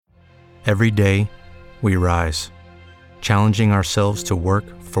Every day, we rise, challenging ourselves to work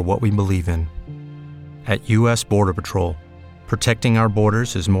for what we believe in. At U.S. Border Patrol, protecting our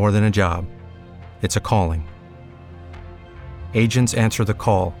borders is more than a job. It's a calling. Agents answer the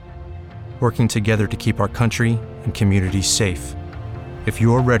call, working together to keep our country and communities safe. If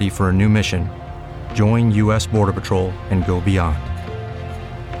you're ready for a new mission, join U.S. Border Patrol and go beyond.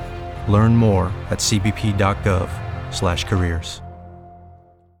 Learn more at cbp.gov/careers.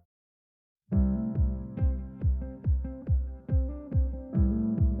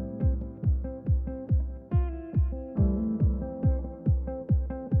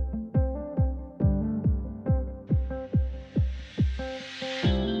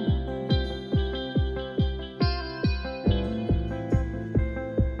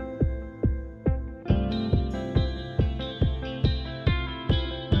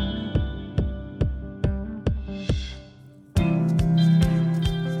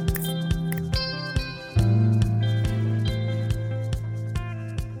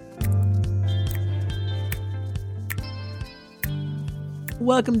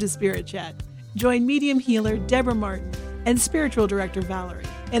 Welcome to Spirit Chat. Join medium healer Deborah Martin and spiritual director Valerie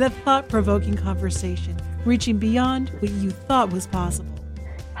in a thought-provoking conversation, reaching beyond what you thought was possible.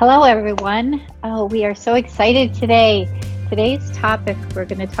 Hello, everyone. Oh, we are so excited today. Today's topic, we're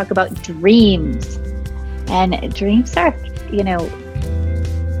going to talk about dreams. And dreams are,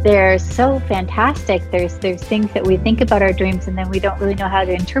 they're so fantastic. There's things that we think about our dreams, and then we don't really know how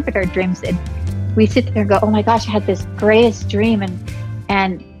to interpret our dreams. And we sit there and go, oh my gosh, I had this greatest dream.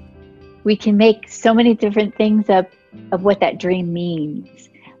 And we can make so many different things of what that dream means.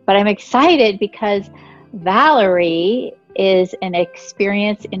 But I'm excited because Valerie is an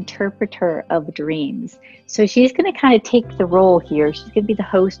experienced interpreter of dreams. So she's going to kind of take the role here. She's going to be the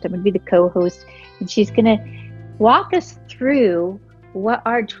host. I'm going to be the co-host. And she's going to walk us through what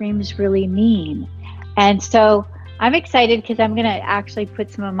our dreams really mean. And so I'm excited because I'm going to actually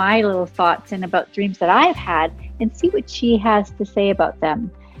put some of my little thoughts in about dreams that I've had and see what she has to say about them.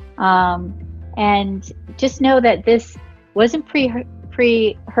 And just know that this wasn't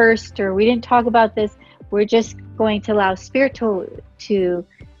pre-rehearsed, or we didn't talk about this. We're just going to allow Spirit to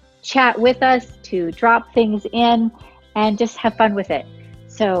chat with us, to drop things in, and just have fun with it.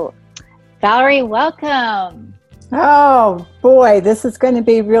 So, Valerie, welcome. Oh boy, this is going to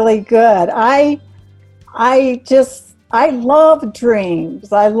be really good. I love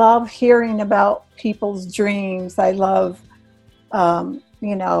dreams. I love hearing about people's dreams. I love,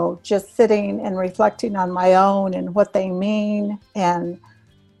 just sitting and reflecting on my own and what they mean. And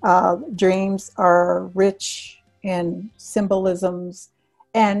dreams are rich in symbolisms.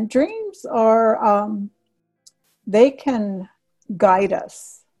 And dreams are, they can guide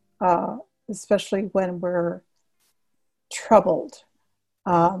us, especially when we're troubled.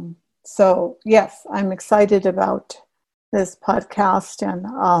 So yes, I'm excited about this podcast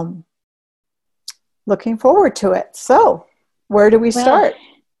and looking forward to it. So where do we start?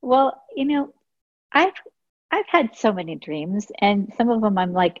 Well, I've had so many dreams, and some of them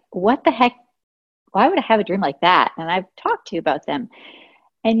I'm like, what the heck? Why would I have a dream like that? And I've talked to you about them.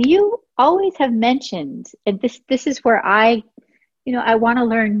 And you always have mentioned, and this is where I want to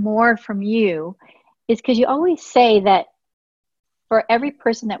learn more from you, is because you always say that for every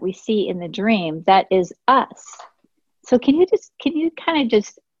person that we see in the dream, that is us. So can you kind of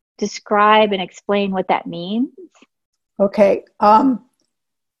just describe and explain what that means? Okay. And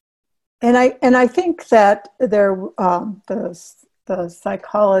I think that the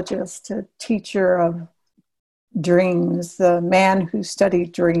psychologist, a teacher of dreams, the man who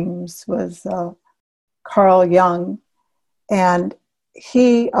studied dreams was Carl Jung, and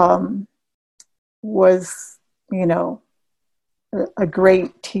he was a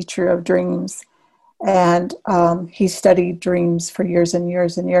great teacher of dreams. And he studied dreams for years and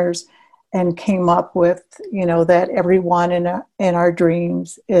years and years, and came up with, that everyone in our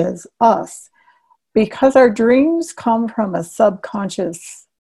dreams is us. Because our dreams come from a subconscious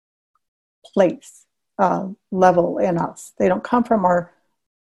place, level in us. They don't come from our,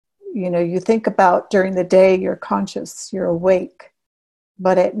 you think about during the day, you're conscious, you're awake.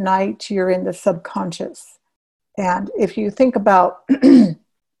 But at night, you're in the subconscious. And if you think about a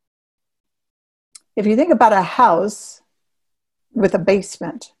house with a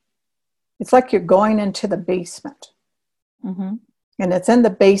basement, it's like you're going into the basement. Mm-hmm. And it's in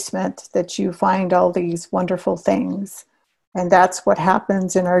the basement that you find all these wonderful things. And that's what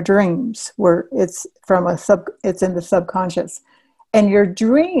happens in our dreams, where it's in the subconscious. And your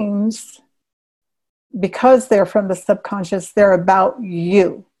dreams, because they're from the subconscious, they're about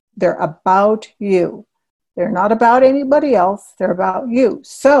you. They're about you. They're not about anybody else. They're about you.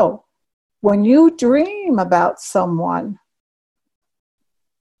 So when you dream about someone,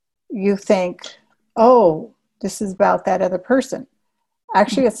 you think, oh, this is about that other person.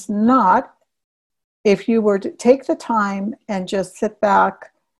 Actually, it's not. If you were to take the time and just sit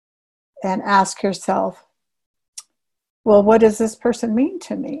back and ask yourself, well, what does this person mean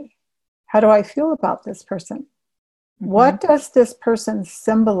to me? How do I feel about this person? Mm-hmm. What does this person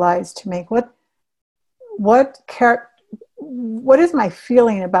symbolize to me? What is my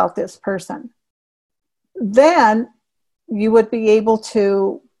feeling about this person? Then you would be able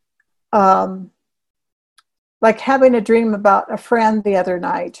to, like having a dream about a friend the other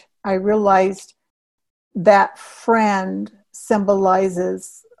night, I realized that friend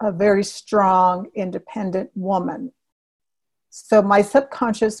symbolizes a very strong, independent woman. So my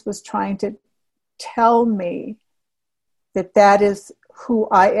subconscious was trying to tell me that that is who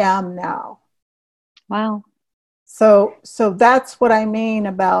I am now. Wow. So that's what I mean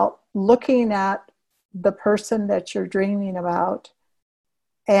about looking at the person that you're dreaming about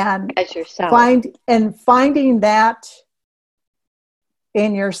and as yourself. Finding that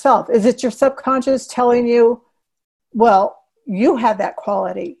in yourself. Is it your subconscious telling you, well, you have that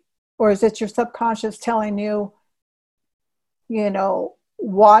quality? Or is it your subconscious telling you,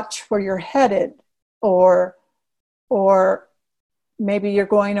 watch where you're headed, or maybe you're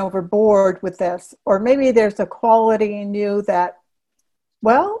going overboard with this, or maybe there's a quality in you that,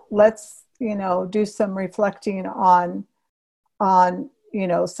 well, let's, do some reflecting on,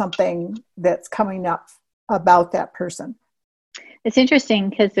 something that's coming up about that person. It's interesting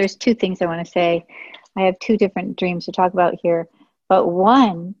because there's two things I want to say. I have two different dreams to talk about here, but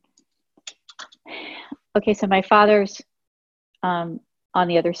one, okay, so my father's on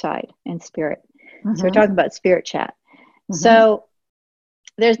the other side in spirit. Mm-hmm. So we're talking about spirit chat. Mm-hmm. So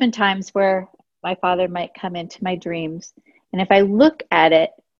there's been times where my father might come into my dreams, and if I look at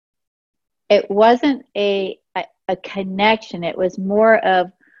it, it wasn't a connection. It was more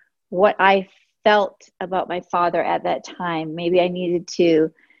of what I felt about my father at that time. Maybe I needed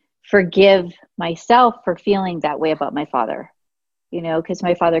to forgive myself for feeling that way about my father, because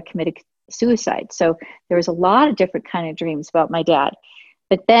my father committed suicide. So there was a lot of different kind of dreams about my dad.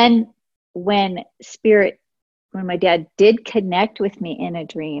 But then when my dad did connect with me in a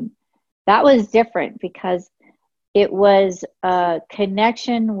dream, that was different because it was a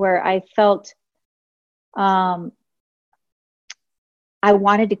connection where I felt I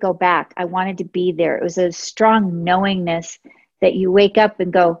wanted to go back. I wanted to be there. It was a strong knowingness that you wake up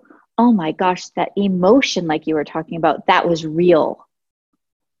and go, oh my gosh, that emotion like you were talking about, that was real.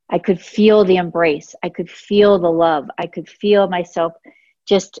 I could feel the embrace. I could feel the love. I could feel myself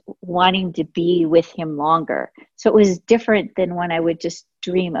just wanting to be with him longer. So it was different than when I would just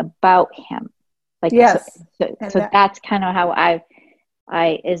dream about him. Like, yes. So that's kind of how I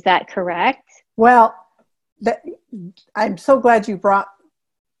is that correct? Well, I'm so glad you brought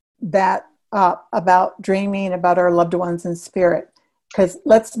that up about dreaming about our loved ones in spirit, because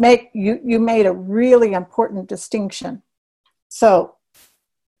you made a really important distinction. So,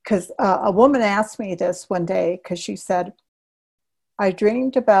 because a woman asked me this one day, because she said, I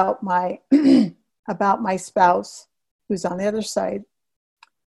dreamed about my about my spouse who's on the other side,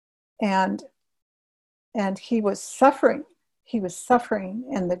 and he was suffering. He was suffering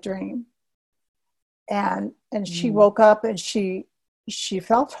in the dream. And she woke up and she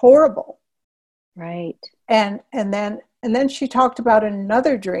felt horrible. Right. And then she talked about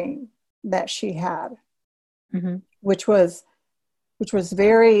another dream that she had, mm-hmm. which was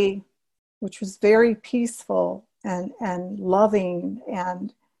very peaceful and loving,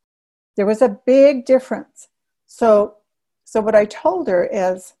 and there was a big difference. So what I told her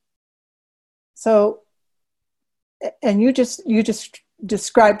is, and you just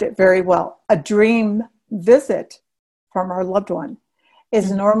described it very well. A dream visit from our loved one is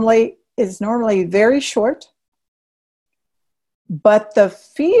mm-hmm. normally very short, but the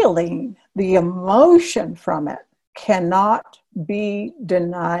feeling, the emotion from it cannot be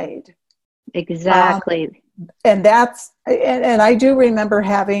denied. Exactly. And I do remember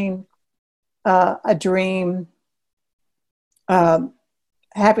having a dream, I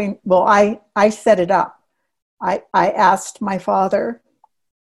set it up. I asked my father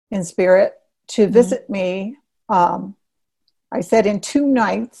in spirit to visit mm-hmm. me. I said in 2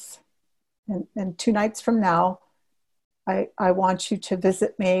 nights, and 2 nights from now, I want you to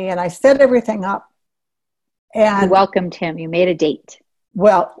visit me. And I set everything up. And you welcomed him. You made a date.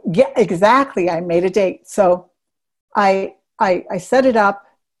 Well, yeah, exactly. I made a date. So I set it up,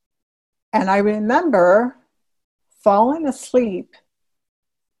 and I remember falling asleep,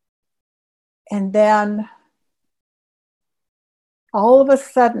 and then all of a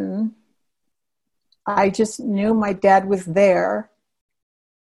sudden I just knew my dad was there.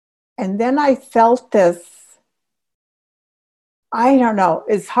 And then I felt this, I don't know,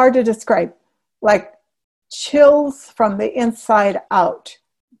 it's hard to describe, like chills from the inside out,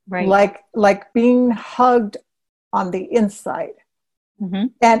 Right. like being hugged on the inside. Mm-hmm.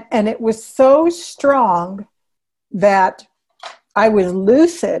 And it was so strong that I was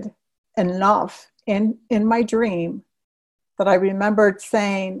lucid enough in my dream that I remembered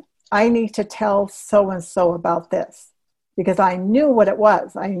saying, I need to tell so-and-so about this, because I knew what it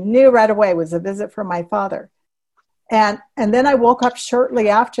was. I knew right away it was a visit from my father. And then I woke up shortly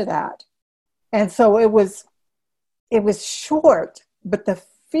after that. And so it was short, but the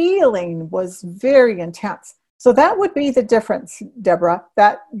feeling was very intense. So that would be the difference, Deborah,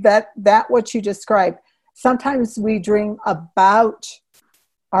 that what you described. Sometimes we dream about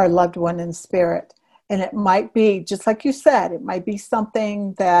our loved one in spirit. And it might be, just like you said, it might be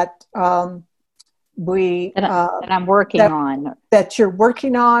something that that I'm working on. That you're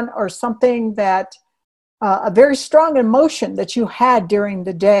working on, or something that, a very strong emotion that you had during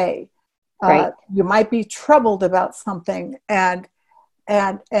the day. Right. You might be troubled about something, and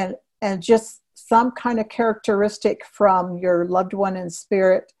just some kind of characteristic from your loved one in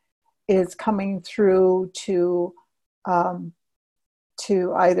spirit is coming through to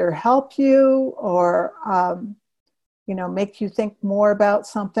either help you or make you think more about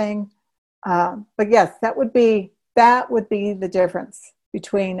something. But yes, that would be the difference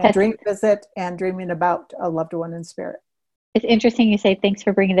between a dream visit and dreaming about a loved one in spirit. It's interesting you say thanks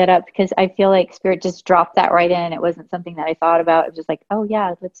for bringing that up, because I feel like Spirit just dropped that right in. It wasn't something that I thought about. It was just like, oh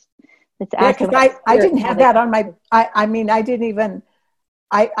yeah, let's ask. Yeah, because I didn't have that on my. I mean, I didn't even.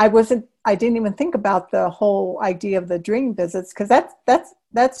 I didn't even think about the whole idea of the dream visits, because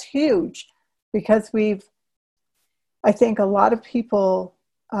that's huge, because I think a lot of people,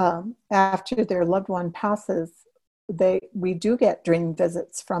 after their loved one passes, we do get dream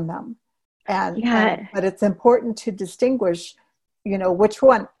visits from them. But it's important to distinguish, which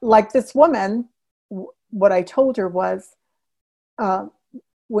one. Like this woman, what I told her was,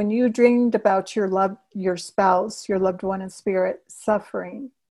 when you dreamed about your spouse, your loved one in spirit,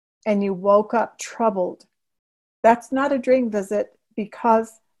 suffering, and you woke up troubled, that's not a dream visit,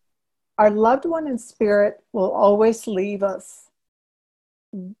 because our loved one in spirit will always leave us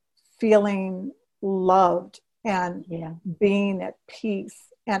feeling loved and being at peace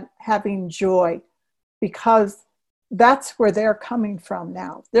and having joy, because that's where they're coming from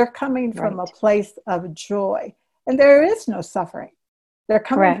now. They're coming from a place of joy, and there is no suffering. They're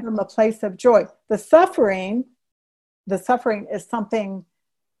coming from a place of joy. The suffering is something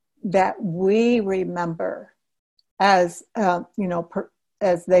that we remember as,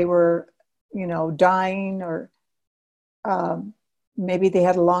 as they were, dying, or maybe they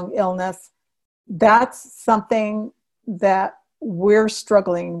had a long illness. That's something that we're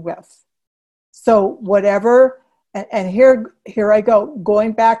struggling with. So whatever, and here I go,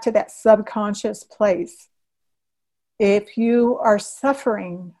 going back to that subconscious place. If you are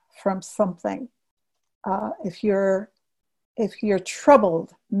suffering from something, if you're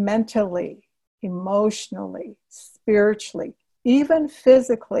troubled mentally, emotionally, spiritually, even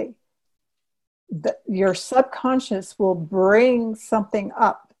physically, your subconscious will bring something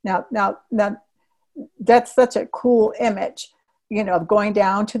up. Now, that's such a cool image, of going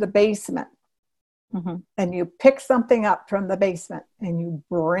down to the basement, and you pick something up from the basement and you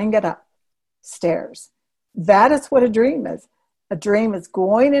bring it upstairs. That is what a dream is. A dream is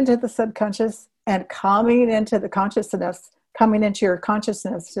going into the subconscious and coming into the consciousness, coming into your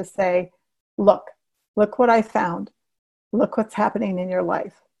consciousness to say, look what I found. Look what's happening in your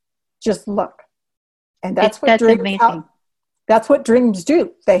life. Just look. And that's what dreams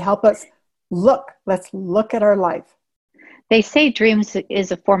do. They help us look. Let's look at our life. They say dreams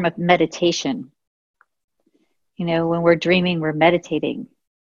is a form of meditation. When we're dreaming, we're meditating.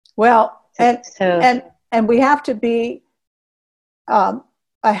 Well, and we have to be a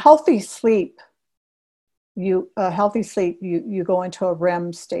healthy sleep. You go into a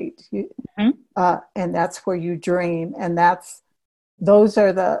REM state, and that's where you dream, and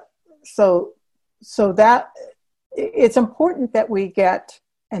so that it's important that we get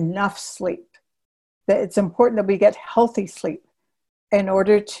enough sleep. That it's important that we get healthy sleep in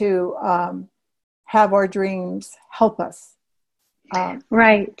order to have our dreams help us.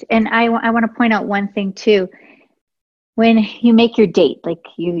 Right. And I want to point out one thing too. When you make your date, like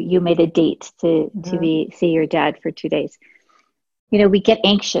you made a date to see your dad for 2 days, we get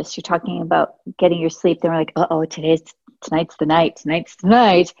anxious. You're talking about getting your sleep. Then we're like, tonight's the night.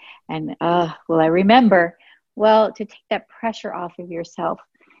 And will I remember? Well, to take that pressure off of yourself,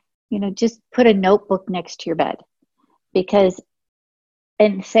 just put a notebook next to your bed,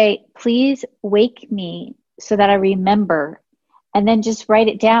 and say, please wake me so that I remember, and then just write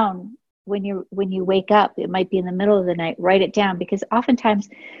it down when you wake up. It might be in the middle of the night. Write it down, because oftentimes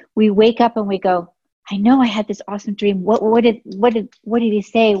we wake up and we go, I know I had this awesome dream. What did he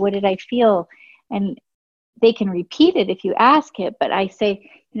say? What did I feel? And they can repeat it if you ask it. But I say,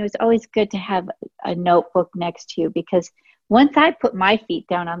 it's always good to have a notebook next to you, because once I put my feet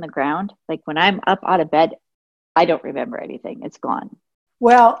down on the ground, like when I'm up out of bed, I don't remember anything. It's gone.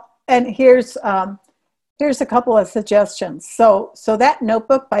 Well, and here's a couple of suggestions. So that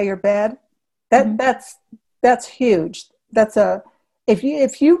notebook by your bed, that's huge. If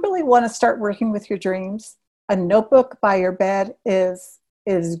you really want to start working with your dreams, a notebook by your bed is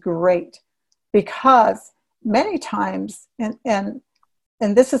great, because many times, and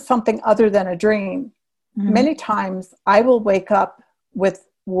this is something other than a dream, many times I will wake up with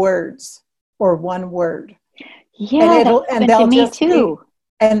words or one word. Yeah, and they'll to me too.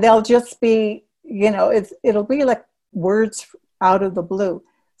 And they'll just be, it'll be like words out of the blue.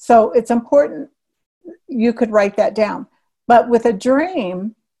 So it's important you could write that down. But with a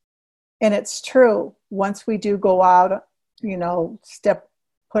dream, and it's true, once we do go out,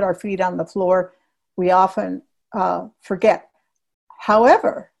 put our feet on the floor, we often forget.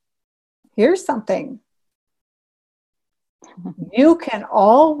 However, here's something. You can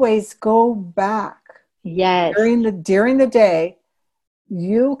always go back. Yes. During the day,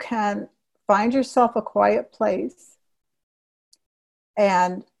 you can find yourself a quiet place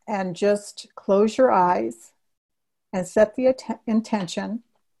and just close your eyes and set the intention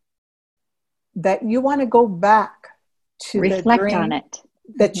that you want to go back to reflect the dream, on it.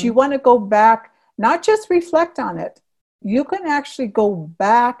 That you want to go back, not just reflect on it. You can actually go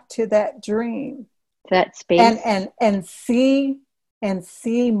back to that dream, that space, and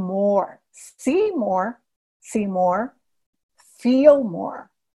see more, feel more.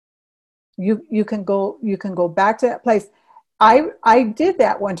 You can go back to that place. I did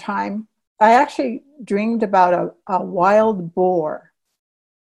that one time. I actually dreamed about a wild boar.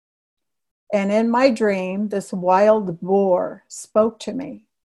 And in my dream, this wild boar spoke to me.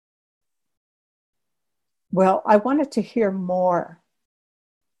 Well, I wanted to hear more.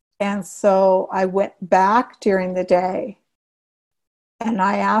 And so I went back during the day and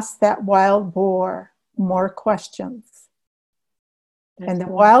I asked that wild boar more questions. And the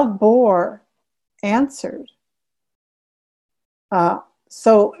wild boar answered.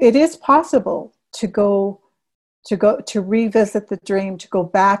 So it is possible to revisit the dream, to go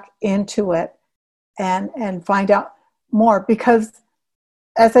back into it and find out more, because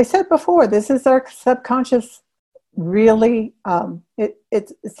as I said before, this is our subconscious really,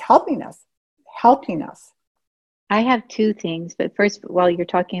 it's helping us. I have two things, but first, while you're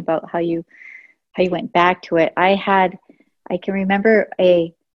talking about how you went back to it, I can remember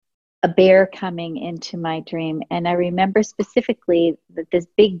a bear coming into my dream. And I remember specifically that this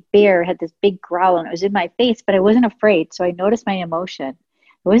big bear had this big growl and it was in my face, but I wasn't afraid. So I noticed my emotion.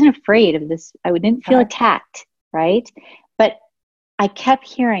 I wasn't afraid of this. I didn't feel attacked, right? But I kept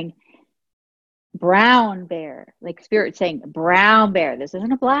hearing brown bear, like spirit saying brown bear. This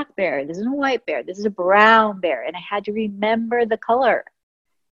isn't a black bear. This isn't a white bear. This is a brown bear. And I had to remember the color.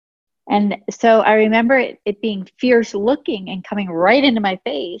 And so I remember it being fierce looking and coming right into my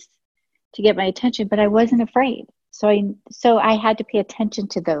face to get my attention, but I wasn't afraid. So I had to pay attention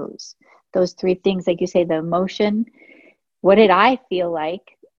to those three things. Like you say, the emotion, what did I feel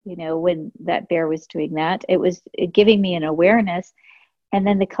like, when that bear was doing that? It was giving me an awareness. And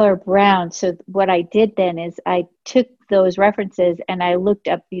then the color brown. So what I did then is I took those references and I looked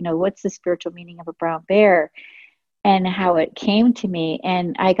up, what's the spiritual meaning of a brown bear and how it came to me.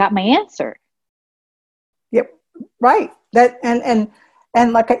 And I got my answer. Yep. Right. That,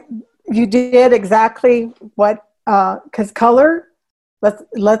 and like you did exactly what, cause color,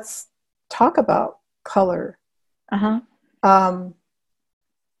 let's talk about color. Uh-huh.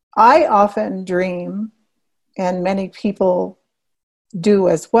 I often dream, and many people do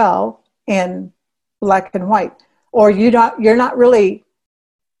as well, in black and white, or you're not really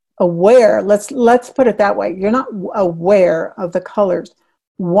aware. Let's put it that way. You're not aware of the colors.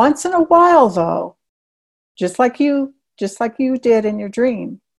 Once in a while, though, just like you did in your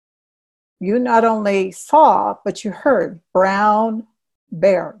dream, you not only saw but you heard brown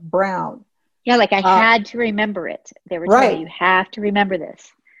bear, brown. Yeah, like I had to remember it. They were telling me, you have to remember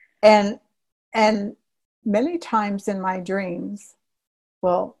this. And many times in my dreams,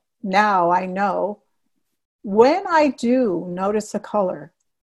 well, now I know, when I do notice a color,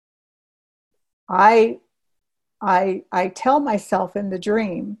 I tell myself in the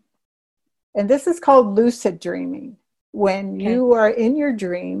dream, And this is called lucid dreaming. When you are in your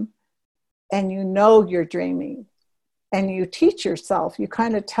dream and you know you're dreaming, and you teach yourself, you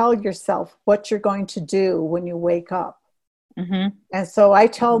kind of tell yourself what you're going to do when you wake up. Mm-hmm. And so I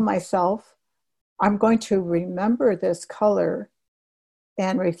tell myself, I'm going to remember this color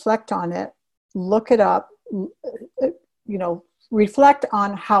and reflect on it, look it up, reflect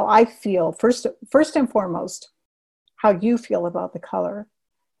on how I feel. First and foremost, how you feel about the color.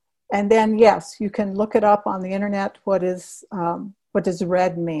 And then, yes, you can look it up on the internet. What does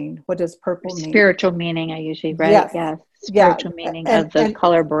red mean? What does purple mean? Spiritual meaning, I usually write. Yes. Spiritual meaning of the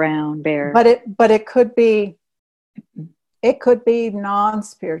color brown bear. But it could be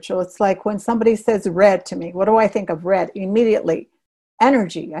non-spiritual. It's like when somebody says red to me, what do I think of red? Immediately,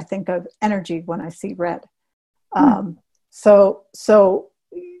 energy. I think of energy when I see red. So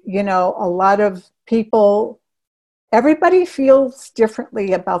a lot of people, everybody feels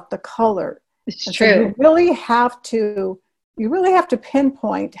differently about the color. It's and true. So you really have to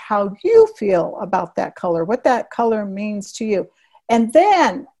pinpoint how you feel about that color, what that color means to you. And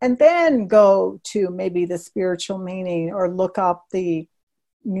then go to maybe the spiritual meaning or look up the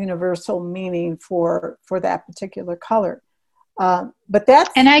universal meaning for that particular color. But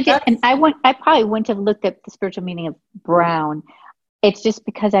I probably wouldn't have looked at the spiritual meaning of brown. It's just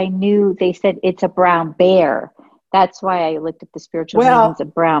because I knew they said it's a brown bear. That's why I looked at the spiritual meanings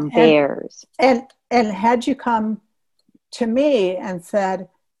of brown bears. And had you come to me and said,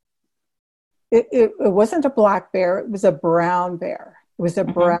 it wasn't a black bear, it was a brown bear. It was a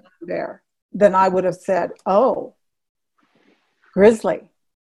brown bear. Then I would have said, oh, grizzly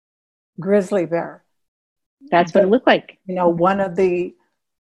bear. That's what it looked like. One of the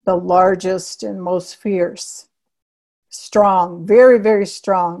largest and most fierce, strong, very, very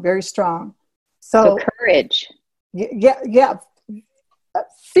strong, very strong. So courage. Yeah.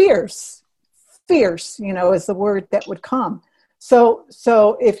 Fierce, is the word that would come.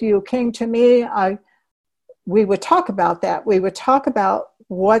 So if you came to me, we would talk about that. We would talk about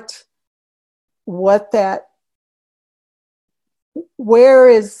where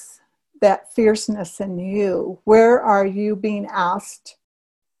is that fierceness in you? Where are you being asked?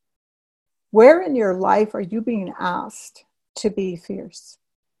 Where in your life are you being asked to be fierce?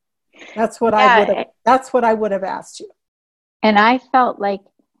 That's what I would have asked you. And I felt like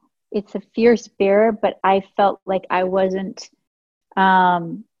it's a fierce bear, but I felt like I wasn't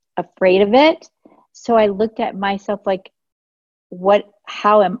afraid of it. So I looked at myself like,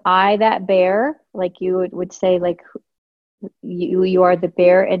 how am I that bear? Like you would say, like you are the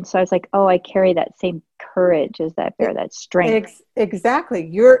bear. And so I was like, oh, I carry that same courage as that bear, that strength.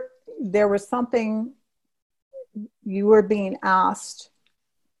 Exactly. There was something you were being asked.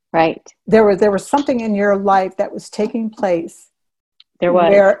 Right. There was something in your life that was taking place. There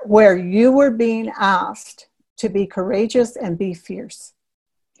was. Where you were being asked to be courageous and be fierce.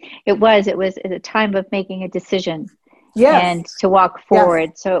 It was at a time of making a decision. Yes. And to walk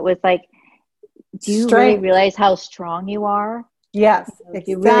forward. Yes. So it was like, do you really realize how strong you are? Yes,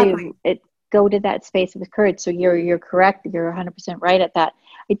 exactly. You really go to that space with courage. So you're correct. You're 100% right at that.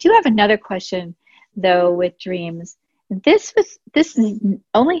 I do have another question though with dreams. This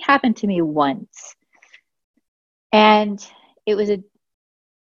only happened to me once. And it was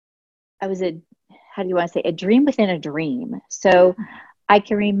how do you want to say, a dream within a dream. So I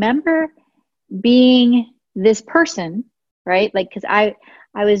can remember being this person, right? Like, cause I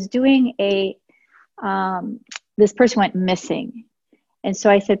was doing this person went missing. And so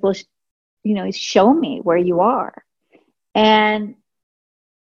I said, well, show me where you are. And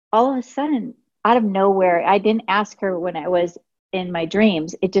all of a sudden, out of nowhere, I didn't ask her when I was in my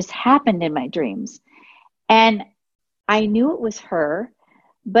dreams. It just happened in my dreams. And I knew it was her,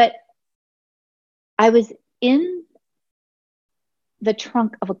 but I was in the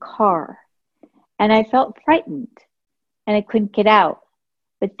trunk of a car and I felt frightened and I couldn't get out.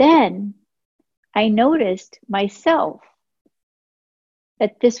 But then I noticed myself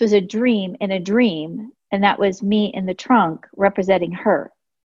that this was a dream in a dream, and that was me in the trunk representing her.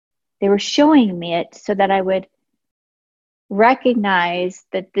 They were showing me it so that I would recognize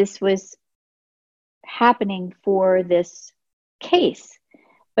that this was happening for this case.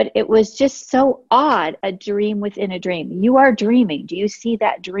 But it was just so odd, a dream within a dream. You are dreaming. Do you see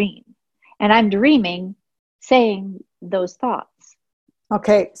that dream? And I'm dreaming, saying those thoughts.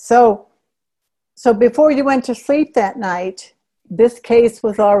 Okay, so before you went to sleep that night, this case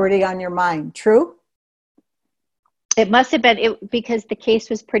was already on your mind, true? It must have been because the case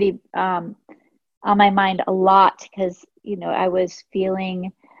was pretty on my mind a lot because, I was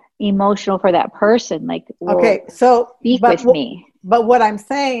feeling emotional for that person. Like, okay, so speak with me. But what I'm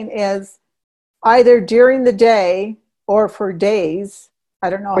saying is either during the day or for days. I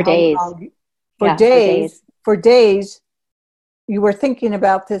don't know For how days. long. Yeah, for days. For days, you were thinking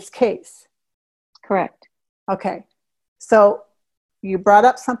about this case. Correct. Okay. So you brought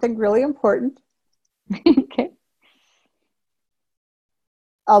up something really important. Okay.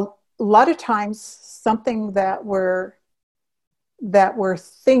 A lot of times, something that we're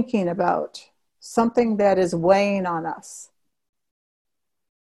thinking about, something that is weighing on us.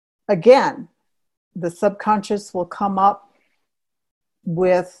 Again, the subconscious will come up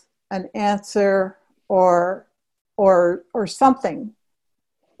with an answer or something.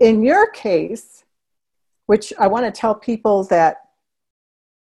 In your case, which I want to tell people that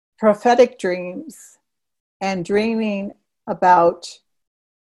prophetic dreams and dreaming about,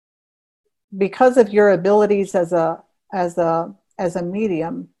 because of your abilities as a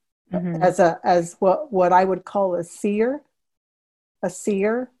medium, Mm-hmm. as what I would call a seer,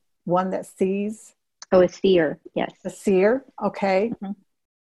 one that sees. Oh, a seer. Yes. A seer, okay. Mm-hmm.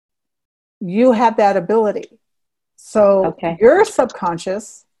 You have that ability. So Okay. your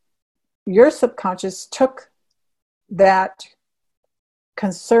subconscious took that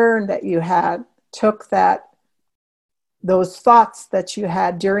concern that you had, took those thoughts that you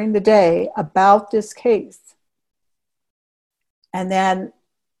had during the day about this case, and then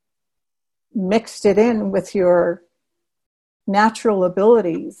mixed it in with your natural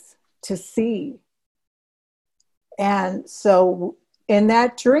abilities to see. And so in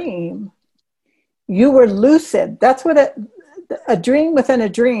that dream, you were lucid. That's what a dream within a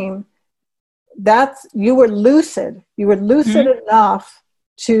dream, you were lucid. You were lucid Mm-hmm. enough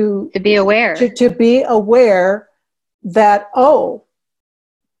to be aware. To be aware that, oh,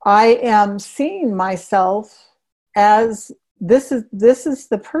 I am seeing myself as this is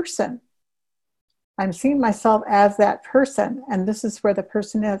the person. I'm seeing myself as that person, and this is where the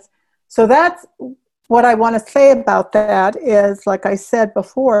person is. So that's what I want to say about that is, like I said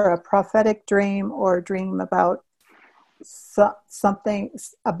before, a prophetic dream or a dream about something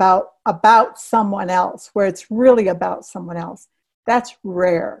about someone else, where it's really about someone else. That's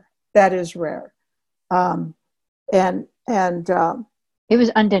rare. That is rare. It was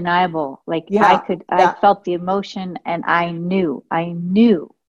undeniable. Like, yeah, I felt the emotion, and I knew.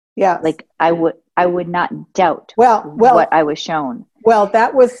 Yeah. Like I would not doubt well, what I was shown. Well,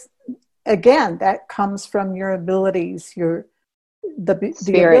 that was, again, that comes from your abilities, the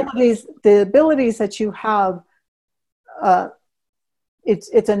abilities that you have.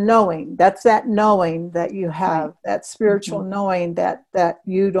 It's a knowing. That's that knowing that you have, right. That spiritual mm-hmm. knowing that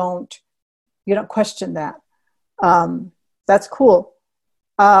you don't question that. That's cool.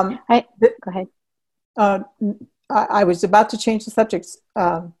 Go ahead. I was about to change the subjects,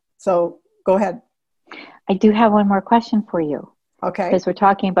 so go ahead. I do have one more question for you. Okay. Because we're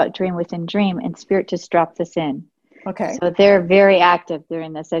talking about dream within dream, and Spirit just dropped this in. Okay. So they're very active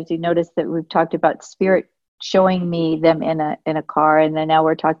during this. As you notice that we've talked about Spirit showing me them in a car, and then now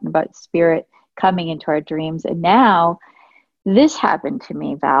we're talking about Spirit coming into our dreams. And now this happened to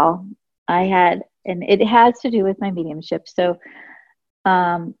me, Val. And it has to do with my mediumship. So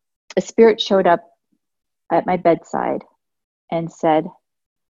a Spirit showed up at my bedside and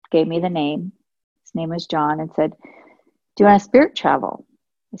gave me the name. His name was John, and said, "Do you want to spirit travel?"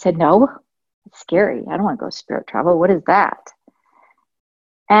 I said, "No, it's scary. I don't want to go spirit travel. What is that?"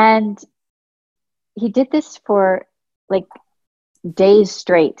 And he did this for like days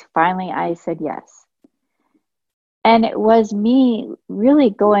straight. Finally, I said yes. And it was me really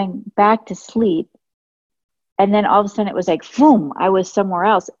going back to sleep. And then all of a sudden it was like, boom, I was somewhere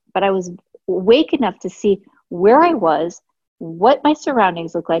else. But I was awake enough to see where I was, what my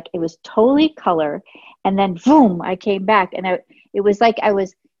surroundings looked like. It was totally color. And then boom, I came back. And it was like I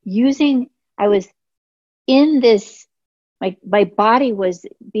was in this, my body was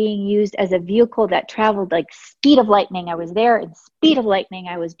being used as a vehicle that traveled like speed of lightning. I was there, and speed of lightning,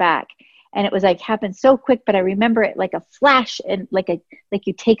 I was back. And it was like happened so quick, but I remember it like a flash, and like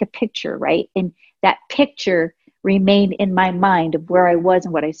you take a picture, right? And that picture remained in my mind of where I was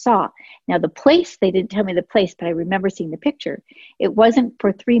and what I saw. Now the place, they didn't tell me the place, but I remember seeing the picture. It wasn't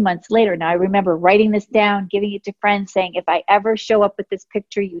for 3 months later. Now I remember writing this down, giving it to friends, saying, if I ever show up with this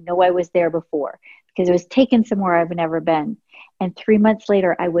picture, you know I was there before, because it was taken somewhere I've never been. And 3 months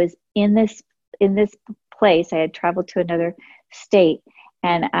later, I was in this place. I had traveled to another state,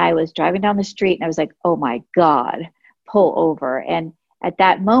 and I was driving down the street, and I was like, oh my God, pull over. And at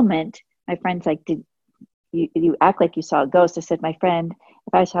that moment, my friend's like, did you act like you saw a ghost? I said, my friend,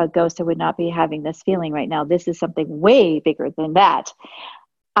 if I saw a ghost, I would not be having this feeling right now. This is something way bigger than that.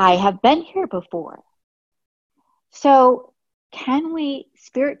 I have been here before. So can we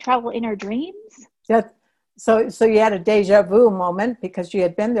spirit travel in our dreams? Yeah. So you had a deja vu moment because you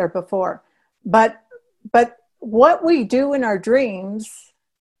had been there before. But what we do in our dreams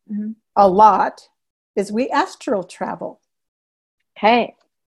a lot is we astral travel. Okay.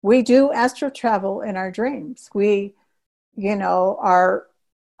 We do astral travel in our dreams. We, our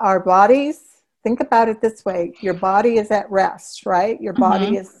bodies, think about it this way. Your body is at rest, right? Your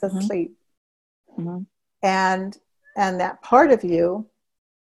body is asleep. Mm-hmm. And that part of you,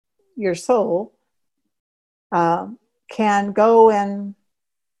 your soul, can go and,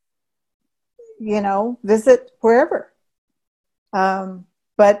 visit wherever.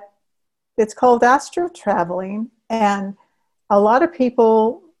 But it's called astral traveling. And a lot of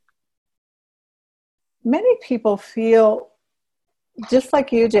people, many people feel just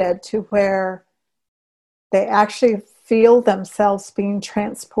like you did, to where they actually feel themselves being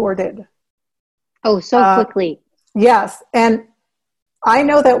transported. Oh, so quickly. Yes. And I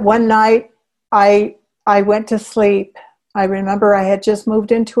know that one night I went to sleep. I remember I had just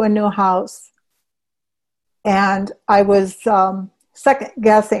moved into a new house, and I was second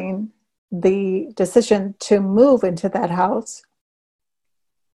guessing the decision to move into that house.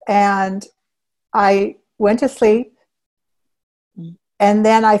 And I went to sleep, and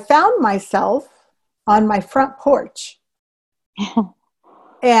then I found myself on my front porch.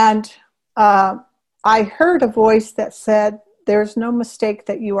 And I heard a voice that said, "There's no mistake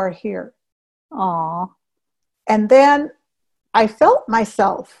that you are here." Aw. And then I felt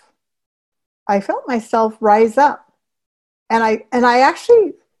myself rise up. And I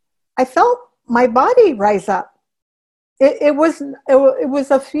felt my body rise up. It was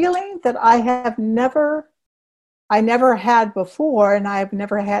a feeling that I never had before, and I've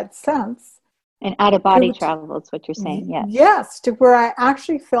never had since. And out of body travel is what you're saying, yes. Yes, to where I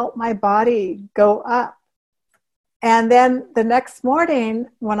actually felt my body go up. And then the next morning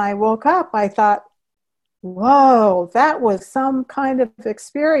when I woke up, I thought, whoa, that was some kind of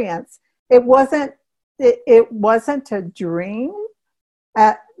experience. It wasn't a dream,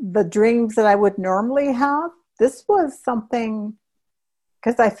 the dreams that I would normally have. This was something,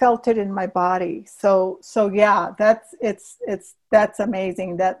 because I felt it in my body. So yeah, that's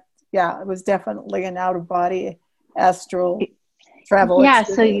amazing. That, yeah, it was definitely an out of body astral travel. Yeah.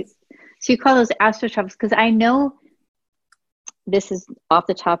 Experience. So you call those astral travels, because I know this is off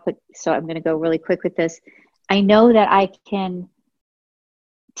the topic, so I'm going to go really quick with this. I know that I can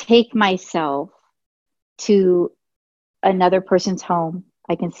take myself to another person's home.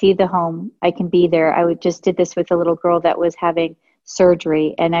 I can see the home. I can be there. I just did this with a little girl that was having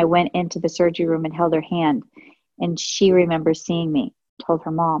surgery, and I went into the surgery room and held her hand, and she remembers seeing me, told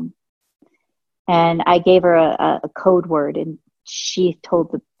her mom. And I gave her a code word, and she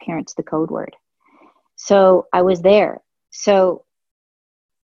told the parents the code word. So I was there. So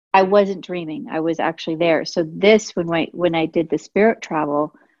I wasn't dreaming. I was actually there. So this, when I did the spirit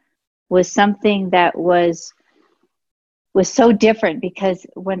travel, was something that was so different, because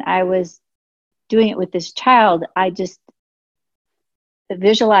when I was doing it with this child, I just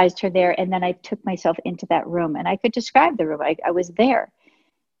visualized her there, and then I took myself into that room, and I could describe the room. I was there.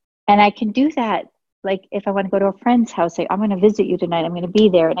 And I can do that. Like if I want to go to a friend's house, say, I'm going to visit you tonight. I'm going to be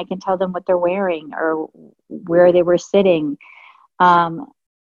there. And I can tell them what they're wearing or where they were sitting.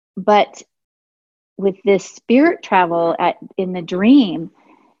 But with this spirit travel in the dream,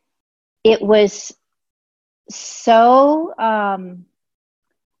 it was so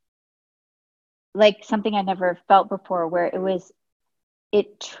like something I never felt before, where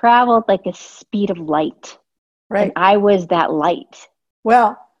it traveled like a speed of light. Right. And I was that light.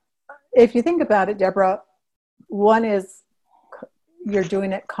 Well, if you think about it, Deborah, one is you're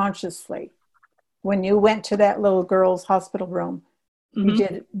doing it consciously. When you went to that little girl's hospital room, you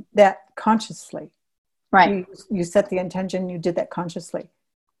did that consciously. Right. You set the intention, you did that consciously.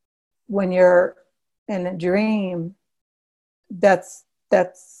 When you're in a dream, that's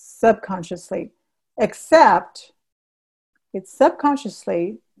subconsciously, except it's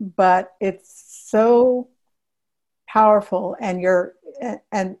subconsciously, but it's so powerful, and you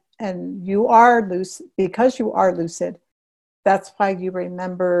are lucid. Because you are lucid, that's why you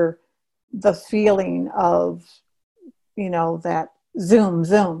remember the feeling of, that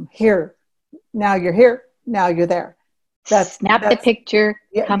zoom, here, now you're here, now you're there. Snap the picture,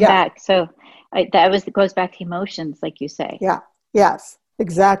 come back. So it goes back to emotions, like you say. Yeah. Yes,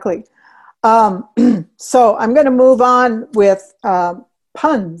 exactly. So I'm going to move on with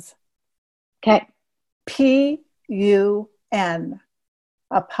puns. Okay. P-U-N,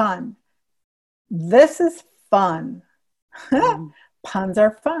 a pun. This is fun. Puns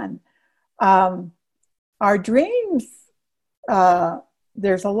are fun. Our dreams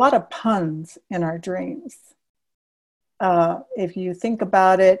there's a lot of puns in our dreams. If you think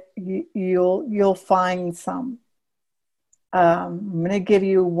about it, you'll find some. I'm going to give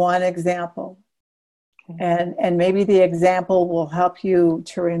you one example, and maybe the example will help you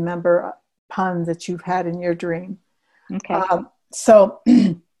to remember puns that you've had in your dream. Okay. So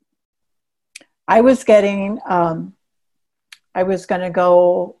I was going to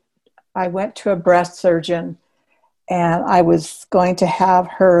go, I went to a breast surgeon, and I was going to have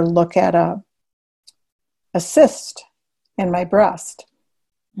her look at a cyst in my breast.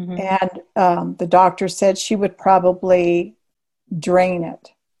 Mm-hmm. And the doctor said she would probably drain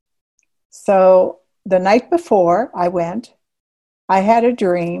it. So the night before I went, I had a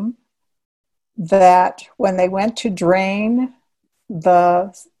dream that when they went to drain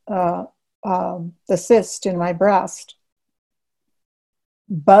the cyst in my breast,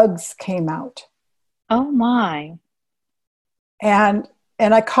 bugs came out. Oh my. And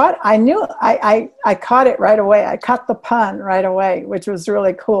I caught it right away. I caught the pun right away, which was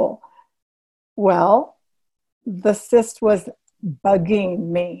really cool. Well, the cyst was bugging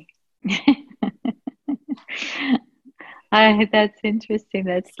me. That's interesting.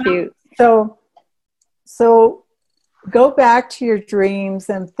 That's cute. So go back to your dreams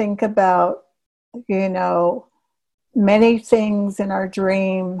and think about, many things in our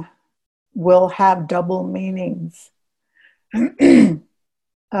dream will have double meanings. I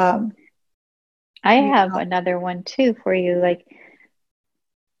have another one too for you.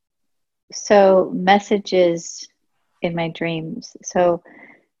 So messages in my dreams. So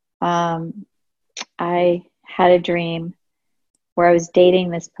I had a dream where I was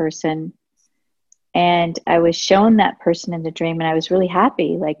dating this person, and I was shown that person in the dream, and I was really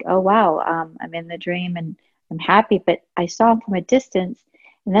happy. Oh wow, I'm in the dream and I'm happy. But I saw him from a distance,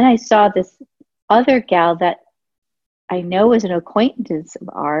 and then I saw this other gal that I know was an acquaintance of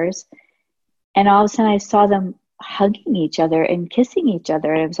ours, and all of a sudden I saw them hugging each other and kissing each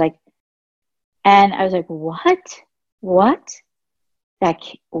other, and I was like, what? What?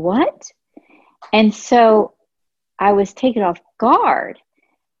 And so I was taken off guard,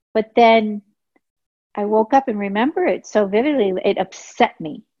 but then I woke up and remember it so vividly. It upset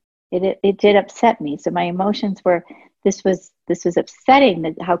me. It did upset me. So my emotions were, this was upsetting.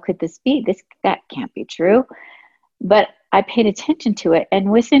 That how could this be? That can't be true. But I paid attention to it,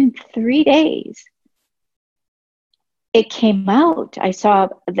 and within 3 days, it came out. I saw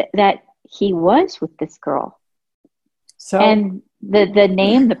that he was with this girl. So, and the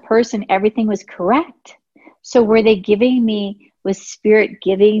name, the person, everything was correct. So was Spirit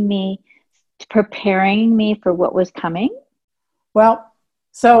giving me, preparing me for what was coming? Well,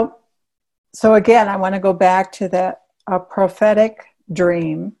 so again, I want to go back to that. A prophetic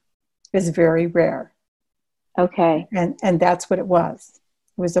dream is very rare. Okay. And that's what it was.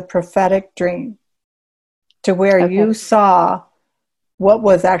 It was a prophetic dream to where you saw what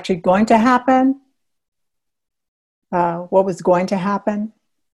was actually going to happen. What was going to happen.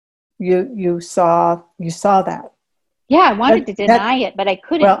 You saw that. Yeah, I wanted to deny it, but I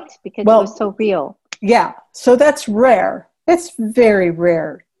couldn't because it was so real. Yeah. So that's rare. It's very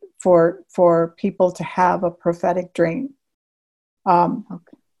rare for people to have a prophetic dream. And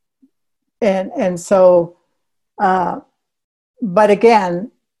so but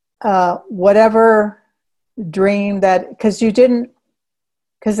again, whatever dream because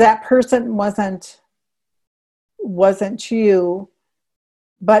that person wasn't you,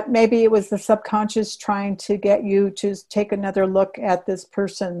 but maybe it was the subconscious trying to get you to take another look at this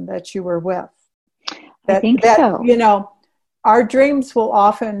person that you were with. I think so. Our dreams will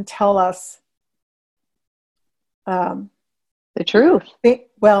often tell us the truth.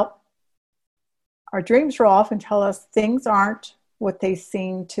 Our dreams will often tell us things aren't what they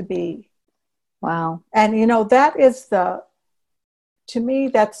seem to be. Wow. And that is to me,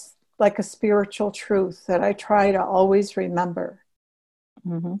 that's like a spiritual truth that I try to always remember.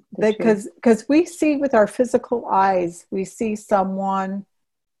 Mm-hmm. Because we see with our physical eyes, we see someone,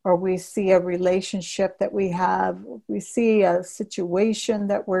 or we see a relationship that we have, we see a situation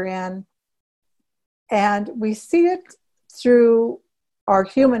that we're in, and we see it through our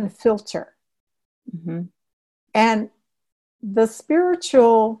human filter. Mm-hmm. And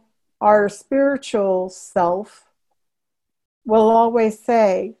our spiritual self will always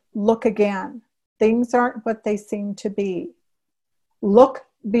say, look again. Things aren't what they seem to be. Look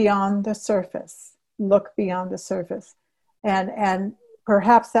beyond the surface. Look beyond the surface. And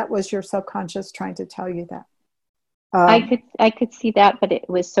perhaps that was your subconscious trying to tell you that. I could see that, but it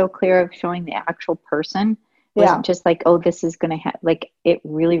was so clear of showing the actual person It wasn't just like, oh, this is going to happen. Like it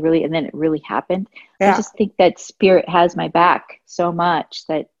really, really, and then it really happened. Yeah. I just think that spirit has my back so much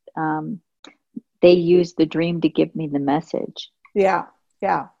that they use the dream to give me the message. Yeah.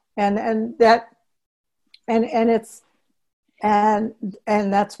 Yeah. And it's, and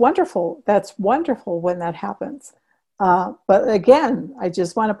that's wonderful. That's wonderful when that happens. But again, I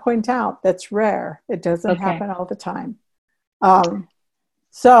just want to point out that's rare. It doesn't happen all the time.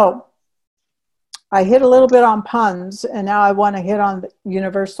 So I hit a little bit on puns, and now I want to hit on the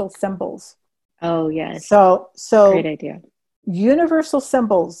universal symbols. Oh, yes. So great idea. Universal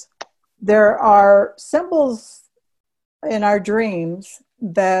symbols. There are symbols in our dreams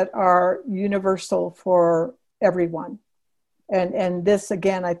that are universal for everyone. And this,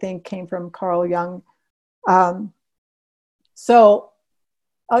 again, I think came from Carl Jung. So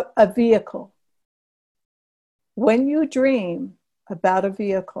a vehicle. When you dream about a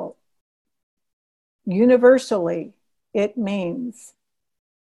vehicle, universally, it means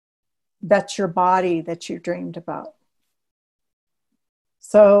that's your body that you dreamed about.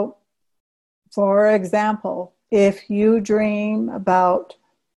 So, for example, if you dream about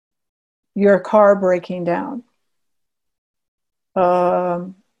your car breaking down,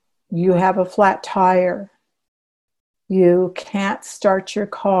 you have a flat tire, you can't start your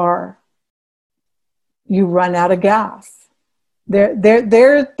car, you run out of gas.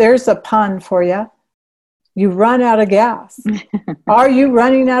 There's a pun for you. You run out of gas. Are you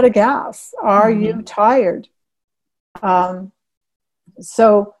running out of gas? Are you tired?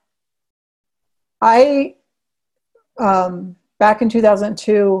 So I, back in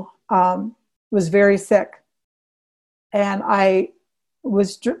 2002, was very sick. And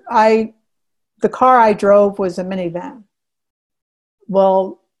the car I drove was a minivan.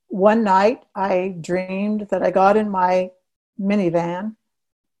 Well, one night I dreamed that I got in my minivan,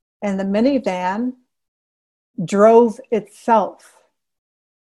 and the minivan drove itself.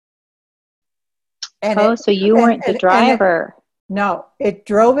 And so you weren't the driver. No, it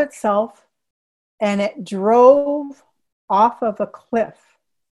drove itself, and it drove off of a cliff.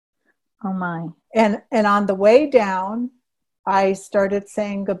 Oh my. And on the way down, I started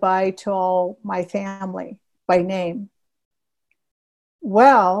saying goodbye to all my family by name.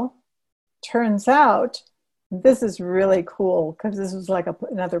 Well, turns out, this is really cool because this was like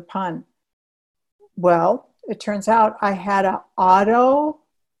another pun. Well, it turns out I had an autoimmune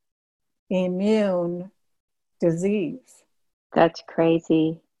disease. That's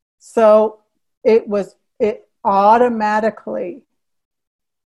crazy. So it automatically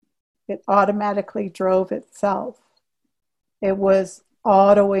drove itself. It was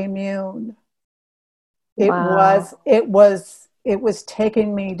autoimmune. Wow. It was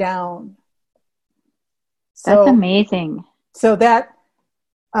taking me down. So, that's amazing. So that,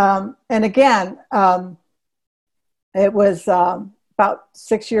 and again, it was about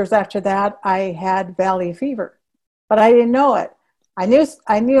 6 years after that, I had valley fever, but I didn't know it. I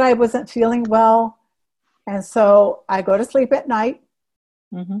knew I wasn't feeling well. And so I go to sleep at night,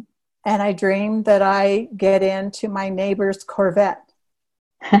 and I dream that I get into my neighbor's Corvette,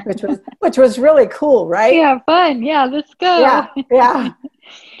 which was really cool, right? Yeah, fun. Yeah, let's go. Yeah.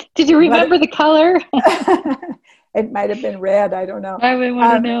 Did you remember the color? It might have been red. I don't know. I would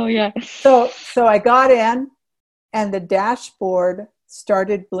want to know. Yeah. So I got in, and the dashboard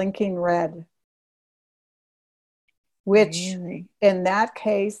started blinking red, which in that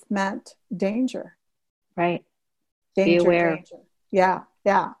case meant danger. Right. Danger, be aware. Danger. Yeah.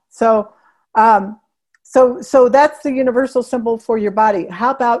 So that's the universal symbol for your body.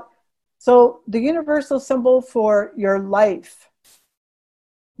 How about, so the universal symbol for your life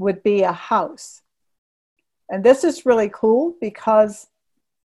would be a house. And this is really cool because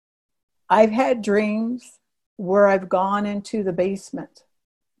I've had dreams where I've gone into the basement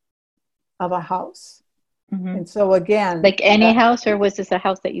of a house. And so again, like any house, or was this a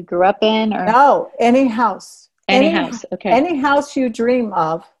house that you grew up in? Or no, any house. Any house. Okay. Any house you dream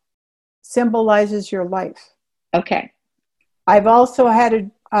of symbolizes your life. Okay. I've also had a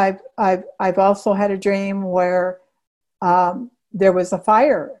dream where there was a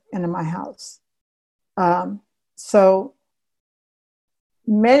fire in my house. So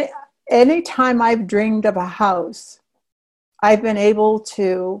anytime I've dreamed of a house, I've been able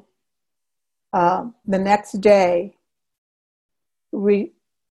to the next day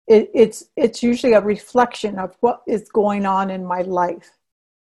it's usually a reflection of what is going on in my life.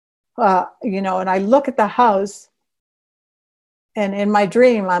 And I look at the house, and in my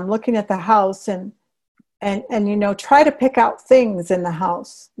dream, I'm looking at the house and try to pick out things in the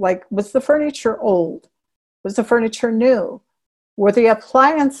house. Like, was the furniture old? Was the furniture new? Were the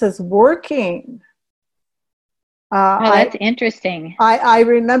appliances working? Oh, that's interesting. I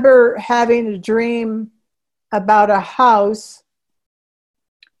remember having a dream about a house,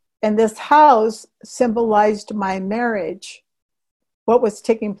 and this house symbolized my marriage, what was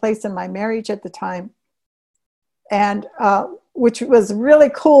taking place in my marriage at the time. And which was really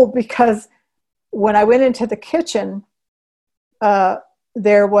cool, because when I went into the kitchen,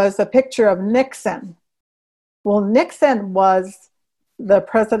 there was a picture of Nixon. Well, Nixon was the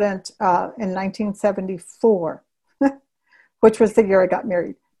president in 1974, which was the year I got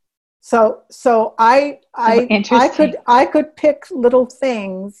married. So I could pick little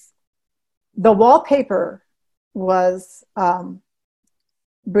things. The wallpaper was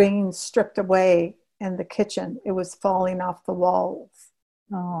being stripped away in the kitchen. It was falling off the walls.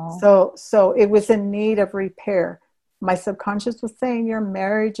 Oh. So it was in need of repair. My subconscious was saying your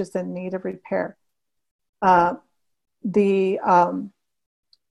marriage is in need of repair. All the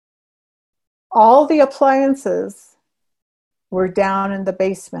appliances were down in the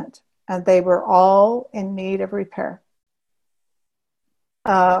basement, and they were all in need of repair.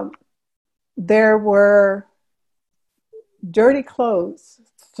 There were dirty clothes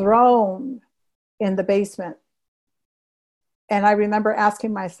thrown in the basement. And I remember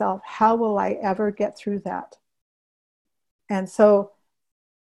asking myself, how will I ever get through that? And so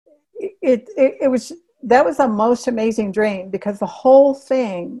that was a most amazing dream, because the whole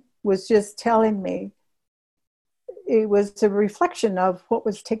thing was just telling me, it was a reflection of what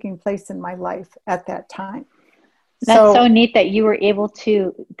was taking place in my life at that time. That's so neat that you were able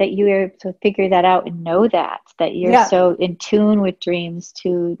to figure that out and know that you're so in tune with dreams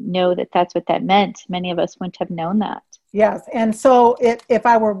to know that that's what that meant. Many of us wouldn't have known that. Yes. And so if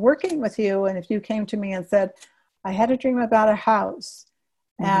I were working with you, and if you came to me and said, I had a dream about a house,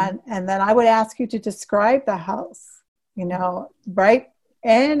 and then I would ask you to describe the house, right?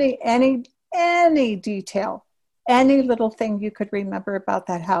 Any detail, any little thing you could remember about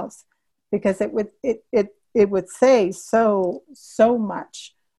that house, because it would say so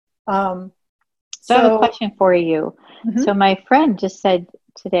much. So I have a question for you. Mm-hmm. So my friend just said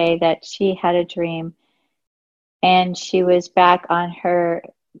today that she had a dream, and she was back on her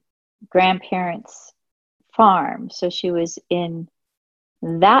grandparents' farm. So she was in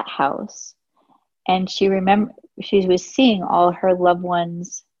that house, and she was seeing all her loved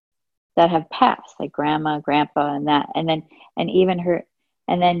ones that have passed, like grandma, grandpa, and that, and then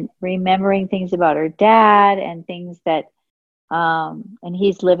remembering things about her dad, and things that and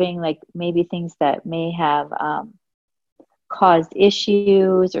he's living, like maybe things that may have caused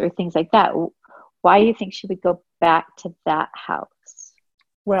issues or things like that. Why do you think she would go back to that house?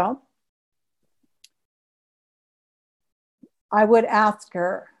 Well, I would ask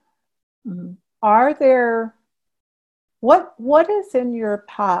her, are there, what is in your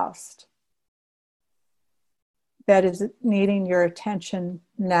past that is needing your attention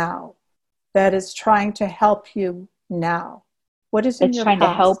now, that is trying to help you now? What is in your past? It's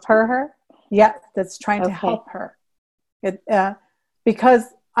trying to help her? Yeah, that's trying to help her. Because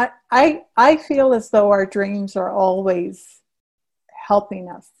I feel as though our dreams are always helping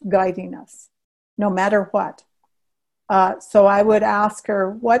us, guiding us, no matter what. So I would ask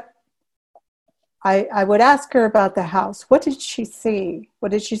her I would ask her about the house. What did she see?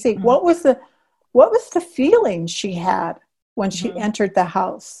 What did she see? Mm-hmm. What was the feeling she had when she entered the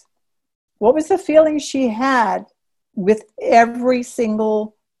house? What was the feeling she had with every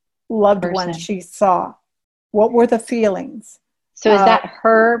single loved one she saw? What were the feelings? So is that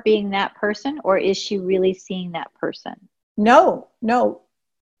her being that person, or is she really seeing that person? No.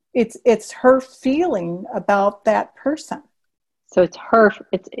 It's her feeling about that person. So it's her.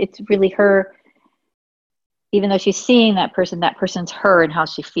 It's really her. Even though she's seeing that person's her and how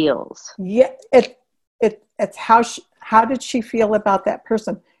she feels. Yeah, it's how did she feel about that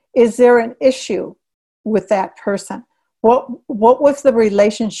person? Is there an issue with that person? What was the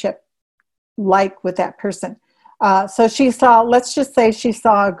relationship like with that person? So let's just say she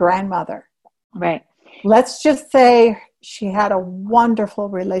saw a grandmother. Right. Let's just say she had a wonderful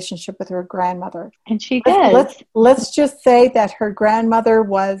relationship with her grandmother. And she did. Let's just say that her grandmother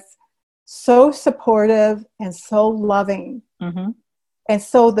was so supportive and so loving. Mm-hmm. And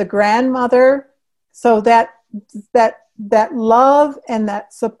so the grandmother, so that love and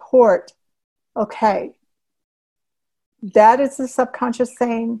that support, okay, that is the subconscious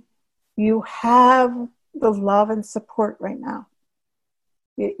saying, you have the love and support right now.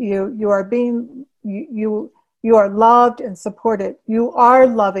 You are loved and supported. You are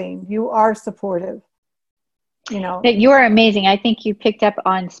loving. You are supportive. That you are amazing. I think you picked up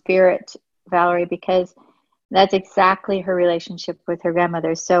on spirit, Valerie, because that's exactly her relationship with her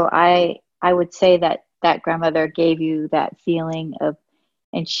grandmother. So I would say that that grandmother gave you that feeling of,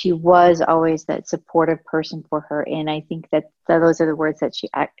 and she was always that supportive person for her. And I think that those are the words that she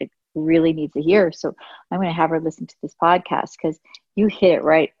really needs to hear. So I'm going to have her listen to this podcast, because you hit it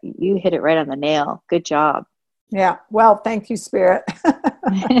right. You hit it right on the nail. Good job. Yeah. Well, thank you, Spirit.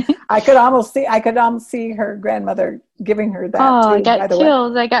 I could almost see her grandmother giving her that too. I got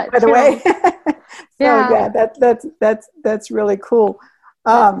chills. By the way. So yeah, that's really cool.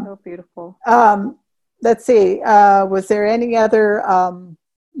 That's so beautiful. Let's see. Was there any other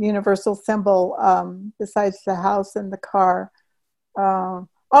universal symbol besides the house and the car?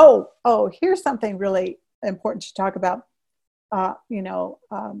 Here's something really important to talk about.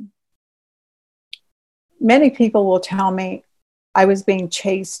 Many people will tell me I was being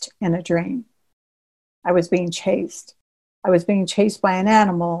chased in a dream. I was being chased. I was being chased by an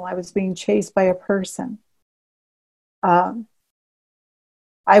animal. I was being chased by a person. I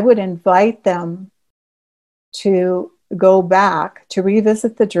would invite them to go back, to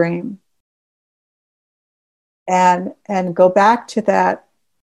revisit the dream, and go back to that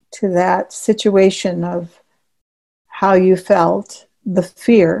situation of how you felt, the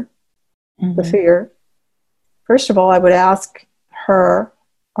fear. First of all, I would ask her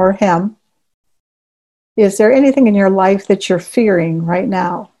or him, is there anything in your life that you're fearing right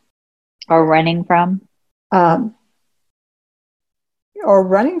now? Or running from? Or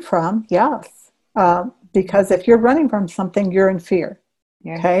running from, yes. Because if you're running from something, you're in fear.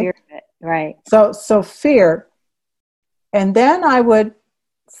 You're in fear of it, right. So fear. And then I would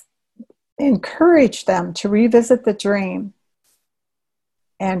encourage them to revisit the dream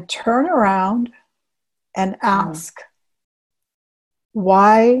and turn around and ask,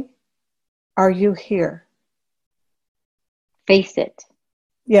 why are you here? Face it.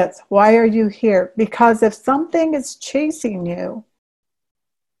 Yes, why are you here? Because if something is chasing you,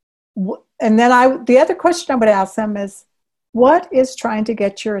 and then the other question I would ask them is, what is trying to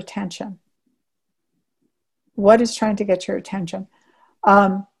get your attention? What is trying to get your attention?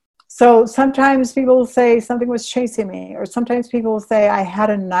 So sometimes people will say something was chasing me, or sometimes people will say, I had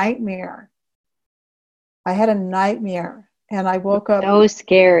a nightmare. And I woke up. So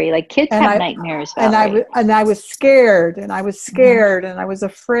scary. Like kids have nightmares. And I was scared, and I was scared, and I was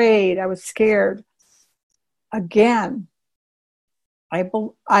afraid. I was scared. Again, I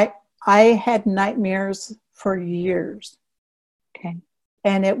had nightmares for years. Okay.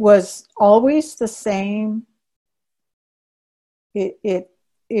 And it was always the same. It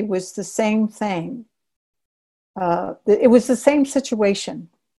was the same thing. It was the same situation.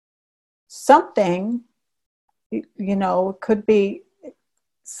 Something, it could be,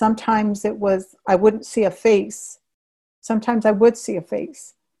 sometimes it was, I wouldn't see a face. Sometimes I would see a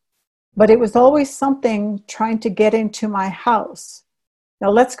face. But it was always something trying to get into my house. Now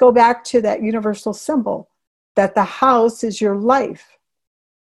let's go back to that universal symbol, that the house is your life.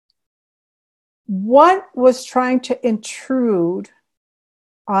 What was trying to intrude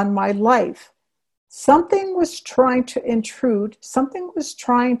on my life? Something was trying to intrude. Something was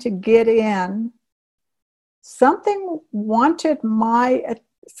trying to get in. Something wanted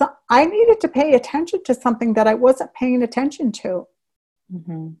I needed to pay attention to something that I wasn't paying attention to.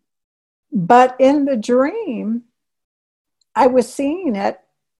 Mm-hmm. But in the dream, I was seeing it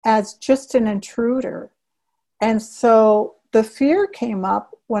as just an intruder. And so the fear came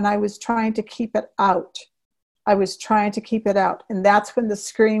up when I was trying to keep it out. I was trying to keep it out. And that's when the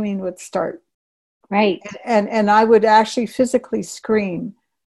screaming would start. Right. And I would actually physically scream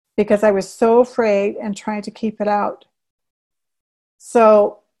because I was so afraid and trying to keep it out.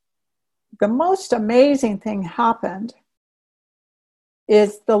 So the most amazing thing happened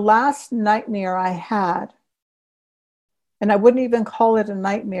is the last nightmare I had. And I wouldn't even call it a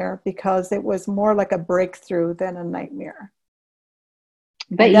nightmare because it was more like a breakthrough than a nightmare.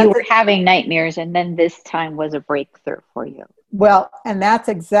 But you were having nightmares, and then this time was a breakthrough for you. Well, and that's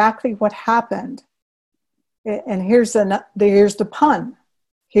exactly what happened. And here's the pun.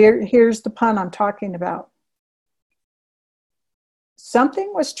 Here's the pun I'm talking about.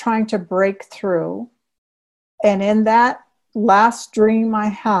 Something was trying to break through, and in that last dream I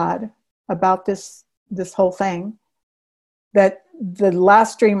had about this whole thing, that the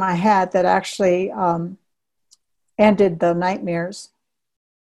last dream I had that actually ended the nightmares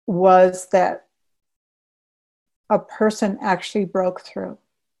was that a person actually broke through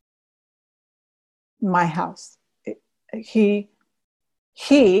my house. It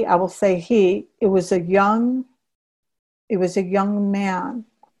was a young man.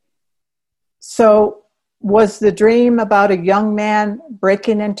 So was the dream about a young man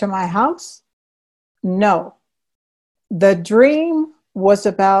breaking into my house? No. The dream was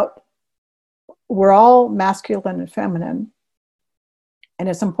about we're all masculine and feminine, and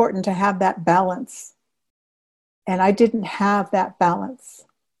it's important to have that balance. And I didn't have that balance.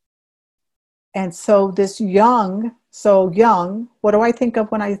 And so young, what do I think of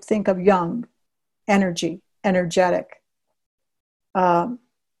when I think of young? Energy, energetic,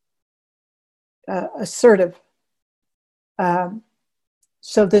 assertive.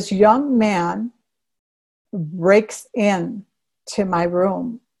 So this young man breaks in to my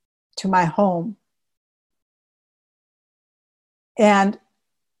room, to my home. And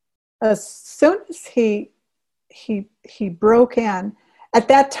as soon as he broke in, at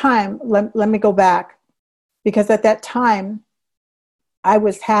that time, let me go back, because at that time I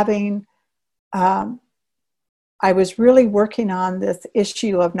was really working on this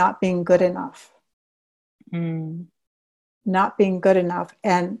issue of not being good enough. Not being good enough.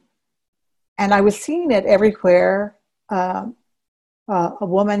 And I was seeing it everywhere. A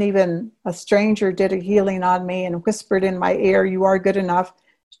woman, even a stranger, did a healing on me and whispered in my ear, "You are good enough."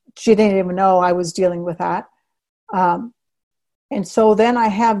 She didn't even know I was dealing with that. And so then I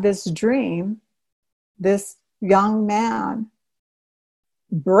have this dream. This young man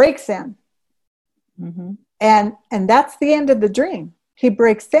breaks in. Mm-hmm. And that's the end of the dream. He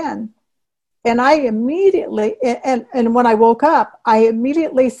breaks in. And I immediately, and when I woke up, I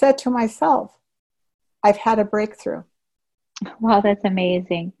immediately said to myself, I've had a breakthrough. Wow, that's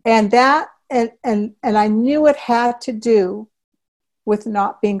amazing. And I knew it had to do with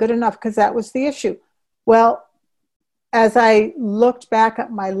not being good enough, because that was the issue. Well, as I looked back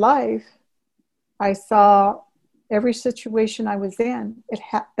at my life, I saw every situation I was in,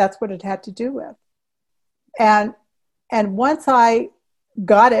 that's what it had to do with. And once I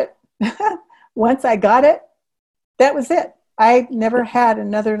got it, that was it. I never had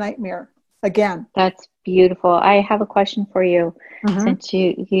another nightmare again. That's beautiful. I have a question for you. Mm-hmm. Since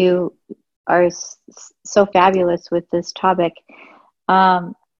you are so fabulous with this topic,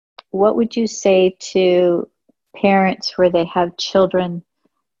 what would you say to parents where they have children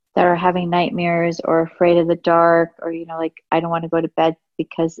that are having nightmares or afraid of the dark, or like, I don't want to go to bed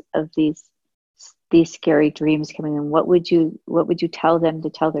because of these scary dreams coming in? What would you tell them to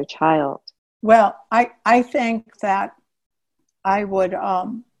tell their child? Well, I think that I would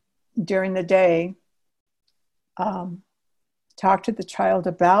during the day talk to the child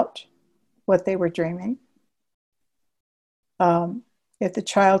about what they were dreaming. If the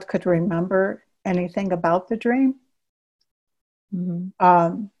child could remember anything about the dream.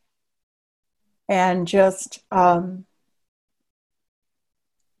 Mm-hmm. And just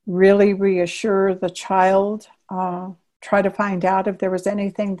really reassure the child, try to find out if there was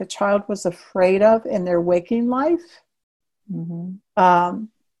anything the child was afraid of in their waking life. Mm-hmm.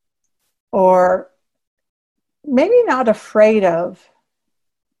 Or maybe not afraid of,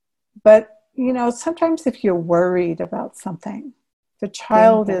 but sometimes if you're worried about something, the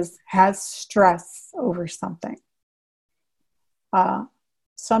child has stress over something.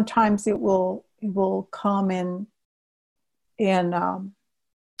 Sometimes it will come in a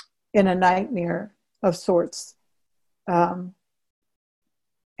nightmare of sorts, and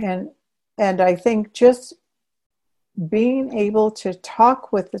I think just being able to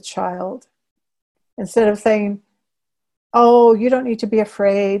talk with the child instead of saying, "Oh, you don't need to be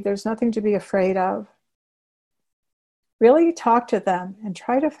afraid. There's nothing to be afraid of." Really talk to them and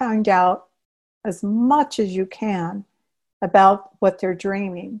try to find out as much as you can about what they're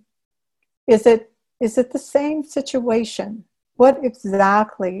dreaming. Is it the same situation? What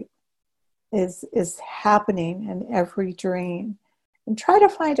exactly is happening in every dream? And try to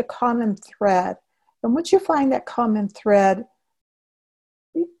find a common thread. And once you find that common thread,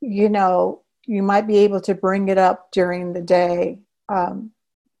 you might be able to bring it up during the day.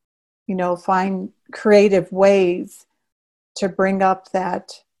 Find creative ways to bring up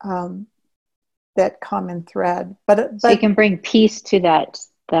that common thread. But so you can bring peace to that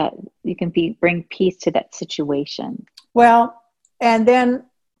you can bring peace to that situation. Well, and then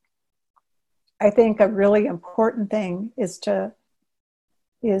I think a really important thing is to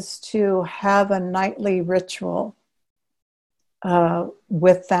have a nightly ritual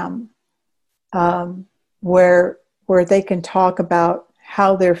with them, where they can talk about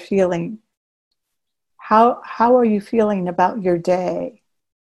how they're feeling. How are you feeling about your day?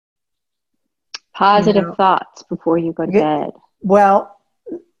 Positive thoughts before you go to bed. Well,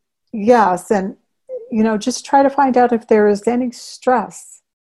 yes, and just try to find out if there is any stress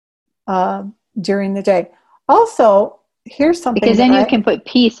during the day. Also, here's something, because then you can put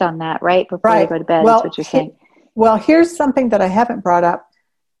peace on that right before you go to bed. That's what you're saying. Well, here's something that I haven't brought up,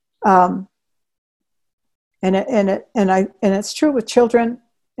 and it's true with children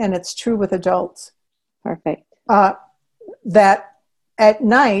and it's true with adults, Perfect. that at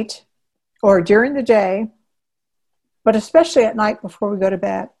night or during the day, but especially at night before we go to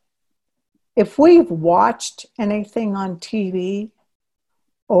bed, if we've watched anything on TV,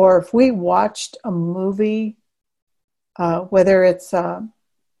 or if we watched a movie, whether it's a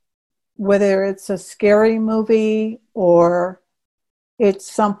scary movie or it's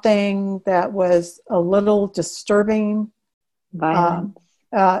something that was a little disturbing, Violence.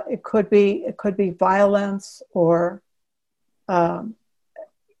 it could be violence or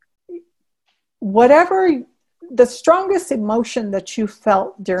whatever. The strongest emotion that you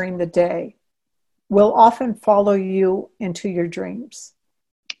felt during the day will often follow you into your dreams.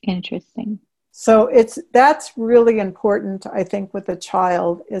 Interesting. So that's really important, I think, with a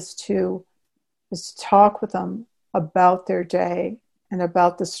child is to talk with them about their day and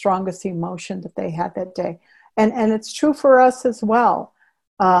about the strongest emotion that they had that day. And it's true for us as well,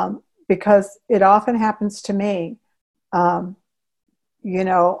 because it often happens to me.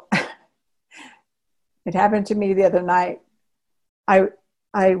 It happened to me the other night. I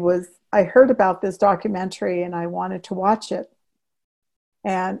heard about this documentary and I wanted to watch it.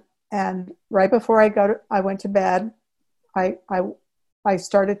 And right before I went to bed, I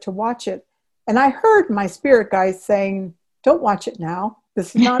started to watch it. And I heard my spirit guides saying, "Don't watch it now.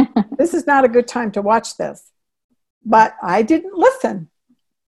 This is not a good time to watch this." But I didn't listen.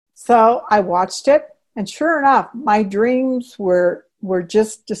 So I watched it, and sure enough, my dreams were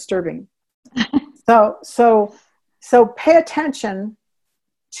just disturbing. So pay attention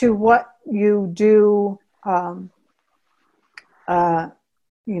to what you do,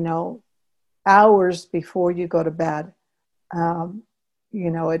 hours before you go to bed.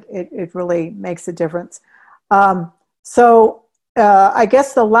 It really makes a difference. I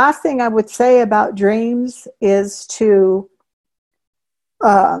guess the last thing I would say about dreams is to,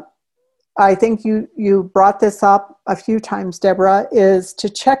 I think you brought this up a few times, Deborah, is to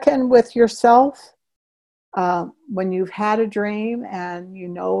check in with yourself when you've had a dream and you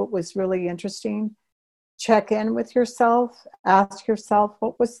know it was really interesting. Check in with yourself. Ask yourself,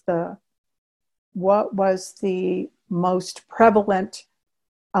 what was the most prevalent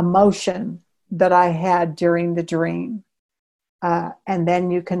emotion that I had during the dream? And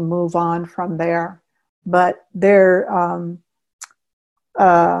then you can move on from there. But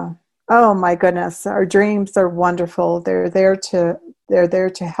oh my goodness, our dreams are wonderful. They're there to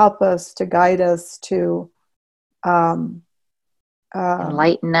help us, to guide us, to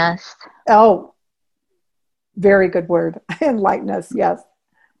Enlighten us. Oh, very good word. Enlighten us. Yes.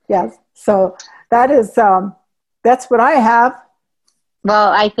 So that's what I have. Well,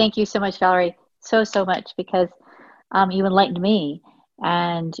 I thank you so much, Valerie, so much, because you enlightened me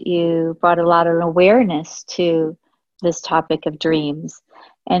and you brought a lot of awareness to this topic of dreams.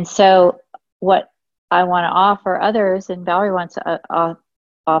 And so what I want to offer others, and Valerie wants to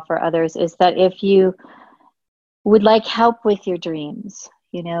offer others, is that if you would like help with your dreams,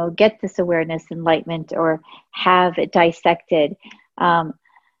 get this awareness, enlightenment, or have it dissected,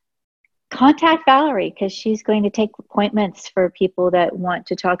 contact Valerie, because she's going to take appointments for people that want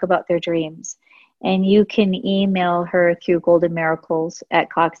to talk about their dreams. And you can email her through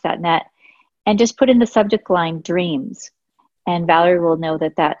goldenmiracles@cox.net and just put in the subject line dreams. And Valerie will know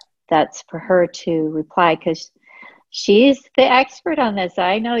that's for her to reply, because she's the expert on this.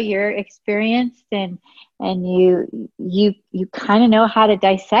 I know you're experienced and you kind of know how to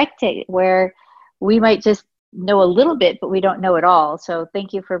dissect it, where we might just know a little bit, but we don't know it all. So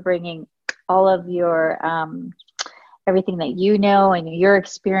thank you for bringing all of your everything that you know and your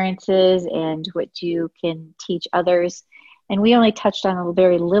experiences and what you can teach others. And we only touched on a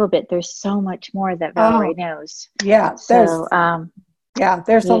very little bit. There's so much more that Valerie knows. Yeah. So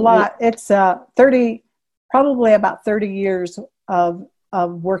there's a lot. It's probably about 30 years of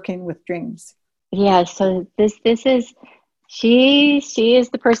working with dreams. Yeah. So this is, she is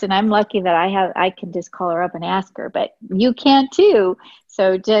the person. I'm lucky that I can just call her up and ask her, but you can too.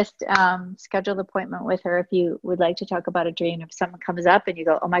 So just schedule an appointment with her if you would like to talk about a dream. If someone comes up and you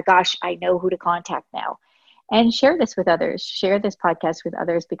go, "Oh my gosh, I know who to contact now," and share this with others, share this podcast with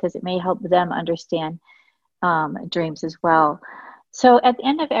others, because it may help them understand dreams as well. So at the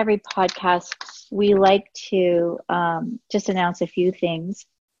end of every podcast, we like to just announce a few things.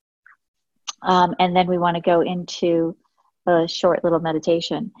 And then we want to go into a short little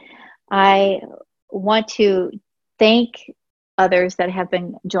meditation. I want to thank others that have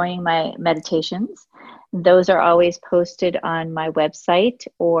been joining my meditations. Those are always posted on my website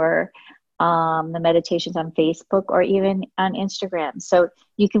or the meditations on Facebook, or even on Instagram. So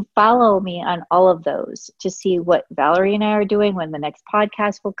you can follow me on all of those to see what Valerie and I are doing, when the next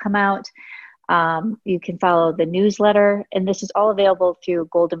podcast will come out. You can follow the newsletter, and this is all available through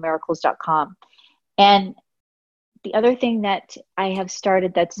goldenmiracles.com. And the other thing that I have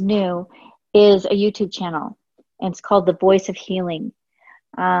started that's new is a YouTube channel, and it's called The Voice of Healing.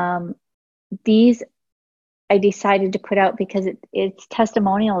 These I decided to put out because it's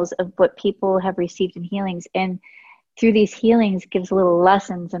testimonials of what people have received in healings, and through these healings gives little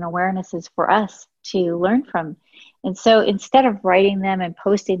lessons and awarenesses for us to learn from. And so instead of writing them and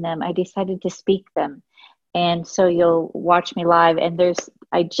posting them, I decided to speak them. And so you'll watch me live. And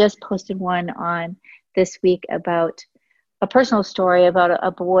I just posted one on this week about a personal story about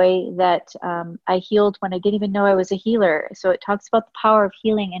a boy that I healed when I didn't even know I was a healer. So it talks about the power of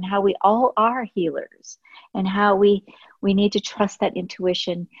healing and how we all are healers, and how we need to trust that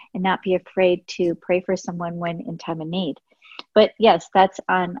intuition and not be afraid to pray for someone when in time of need. But yes, that's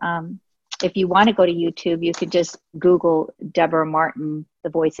on, if you want to go to YouTube, you can just Google Deborah Martin, The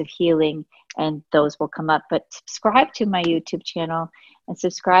Voice of Healing, and those will come up. But subscribe to my YouTube channel and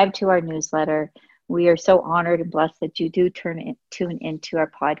subscribe to our newsletter. We are so honored and blessed that you do tune into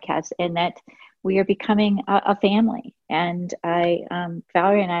our podcast, and that we are becoming a family. And Valerie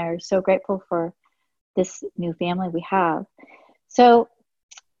and I are so grateful for this new family we have. So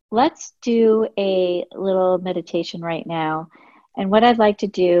let's do a little meditation right now. And what I'd like to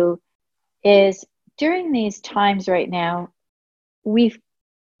do is, during these times right now, we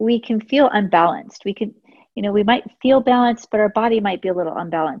can feel unbalanced. We might feel balanced, but our body might be a little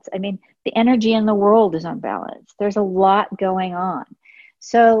unbalanced. I mean, the energy in the world is unbalanced. There's a lot going on.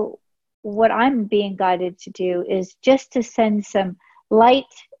 So what I'm being guided to do is just to send some light,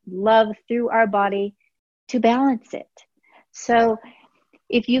 love through our body to balance it. So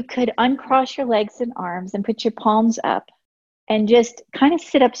if you could uncross your legs and arms and put your palms up and just kind of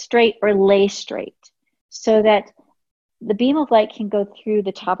sit up straight or lay straight, so that the beam of light can go through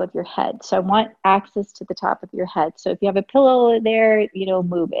the top of your head. So I want access to the top of your head. So if you have a pillow there,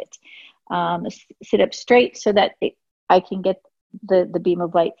 move it. Sit up straight so that I can get the beam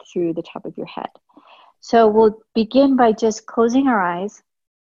of light through the top of your head. So we'll begin by just closing our eyes.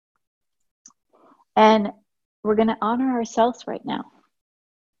 And we're going to honor ourselves right now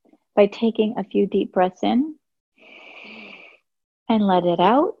by taking a few deep breaths in and let it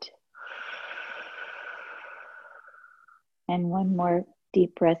out. And one more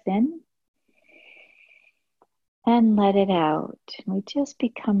deep breath in and let it out. And we just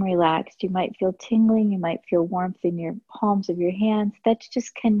become relaxed. You might feel tingling. You might feel warmth in your palms of your hands. That's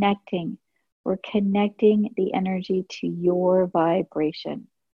just connecting. We're connecting the energy to your vibration.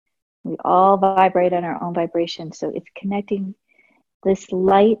 We all vibrate on our own vibration. So it's connecting this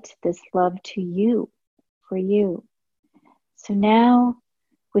light, this love to you, for you. So now,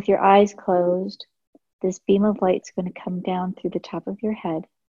 with your eyes closed, this beam of light is going to come down through the top of your head,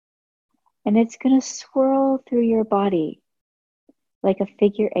 and it's going to swirl through your body like a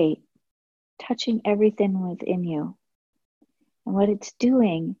figure 8, touching everything within you. And what it's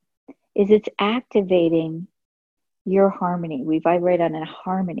doing is it's activating your harmony. We vibrate on a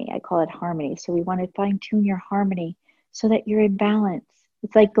harmony. I call it harmony. So we want to fine-tune your harmony so that you're in balance.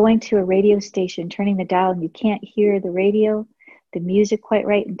 It's like going to a radio station, turning the dial, and you can't hear the radio, the music quite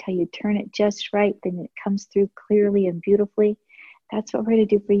right until you turn it just right. Then it comes through clearly and beautifully. That's what we're going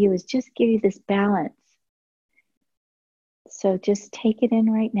to do for you, is just give you this balance. So just take it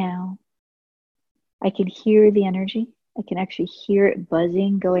in right now. I can hear the energy. I can actually hear it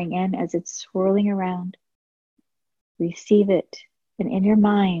buzzing going in as it's swirling around. Receive it. And in your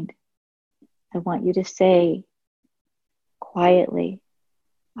mind, I want you to say quietly,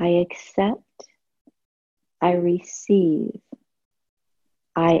 I accept, I receive,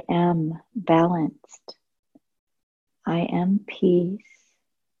 I am balanced, I am peace,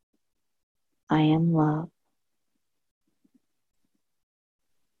 I am love.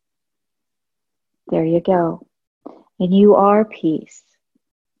 There you go. And you are peace,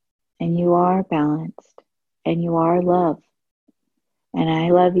 and you are balanced, and you are love. And I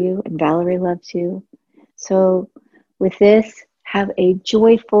love you, and Valerie loves you. So with this, have a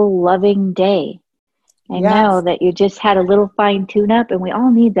joyful, loving day. And know that you just had a little fine tune-up, and we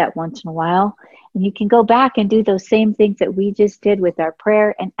all need that once in a while. And you can go back and do those same things that we just did with our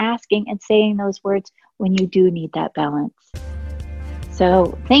prayer, and asking and saying those words when you do need that balance.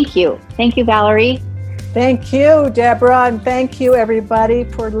 So thank you. Thank you, Valerie. Thank you, Deborah, and thank you, everybody,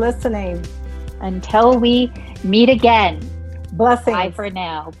 for listening. Until we meet again. Blessings. Bye for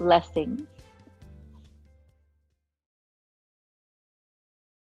now. Blessings.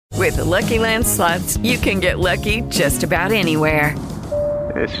 With the Lucky Land Slots, you can get lucky just about anywhere.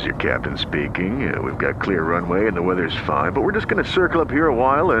 This is your captain speaking. We've got clear runway and the weather's fine, but we're just going to circle up here a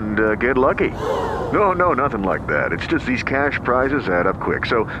while and get lucky. No, nothing like that. It's just these cash prizes add up quick.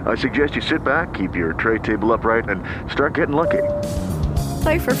 So I suggest you sit back, keep your tray table upright, and start getting lucky.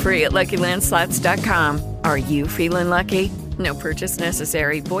 Play for free at LuckyLandSlots.com. Are you feeling lucky? No purchase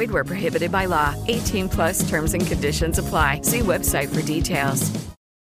necessary. Void where prohibited by law. 18+ terms and conditions apply. See website for details.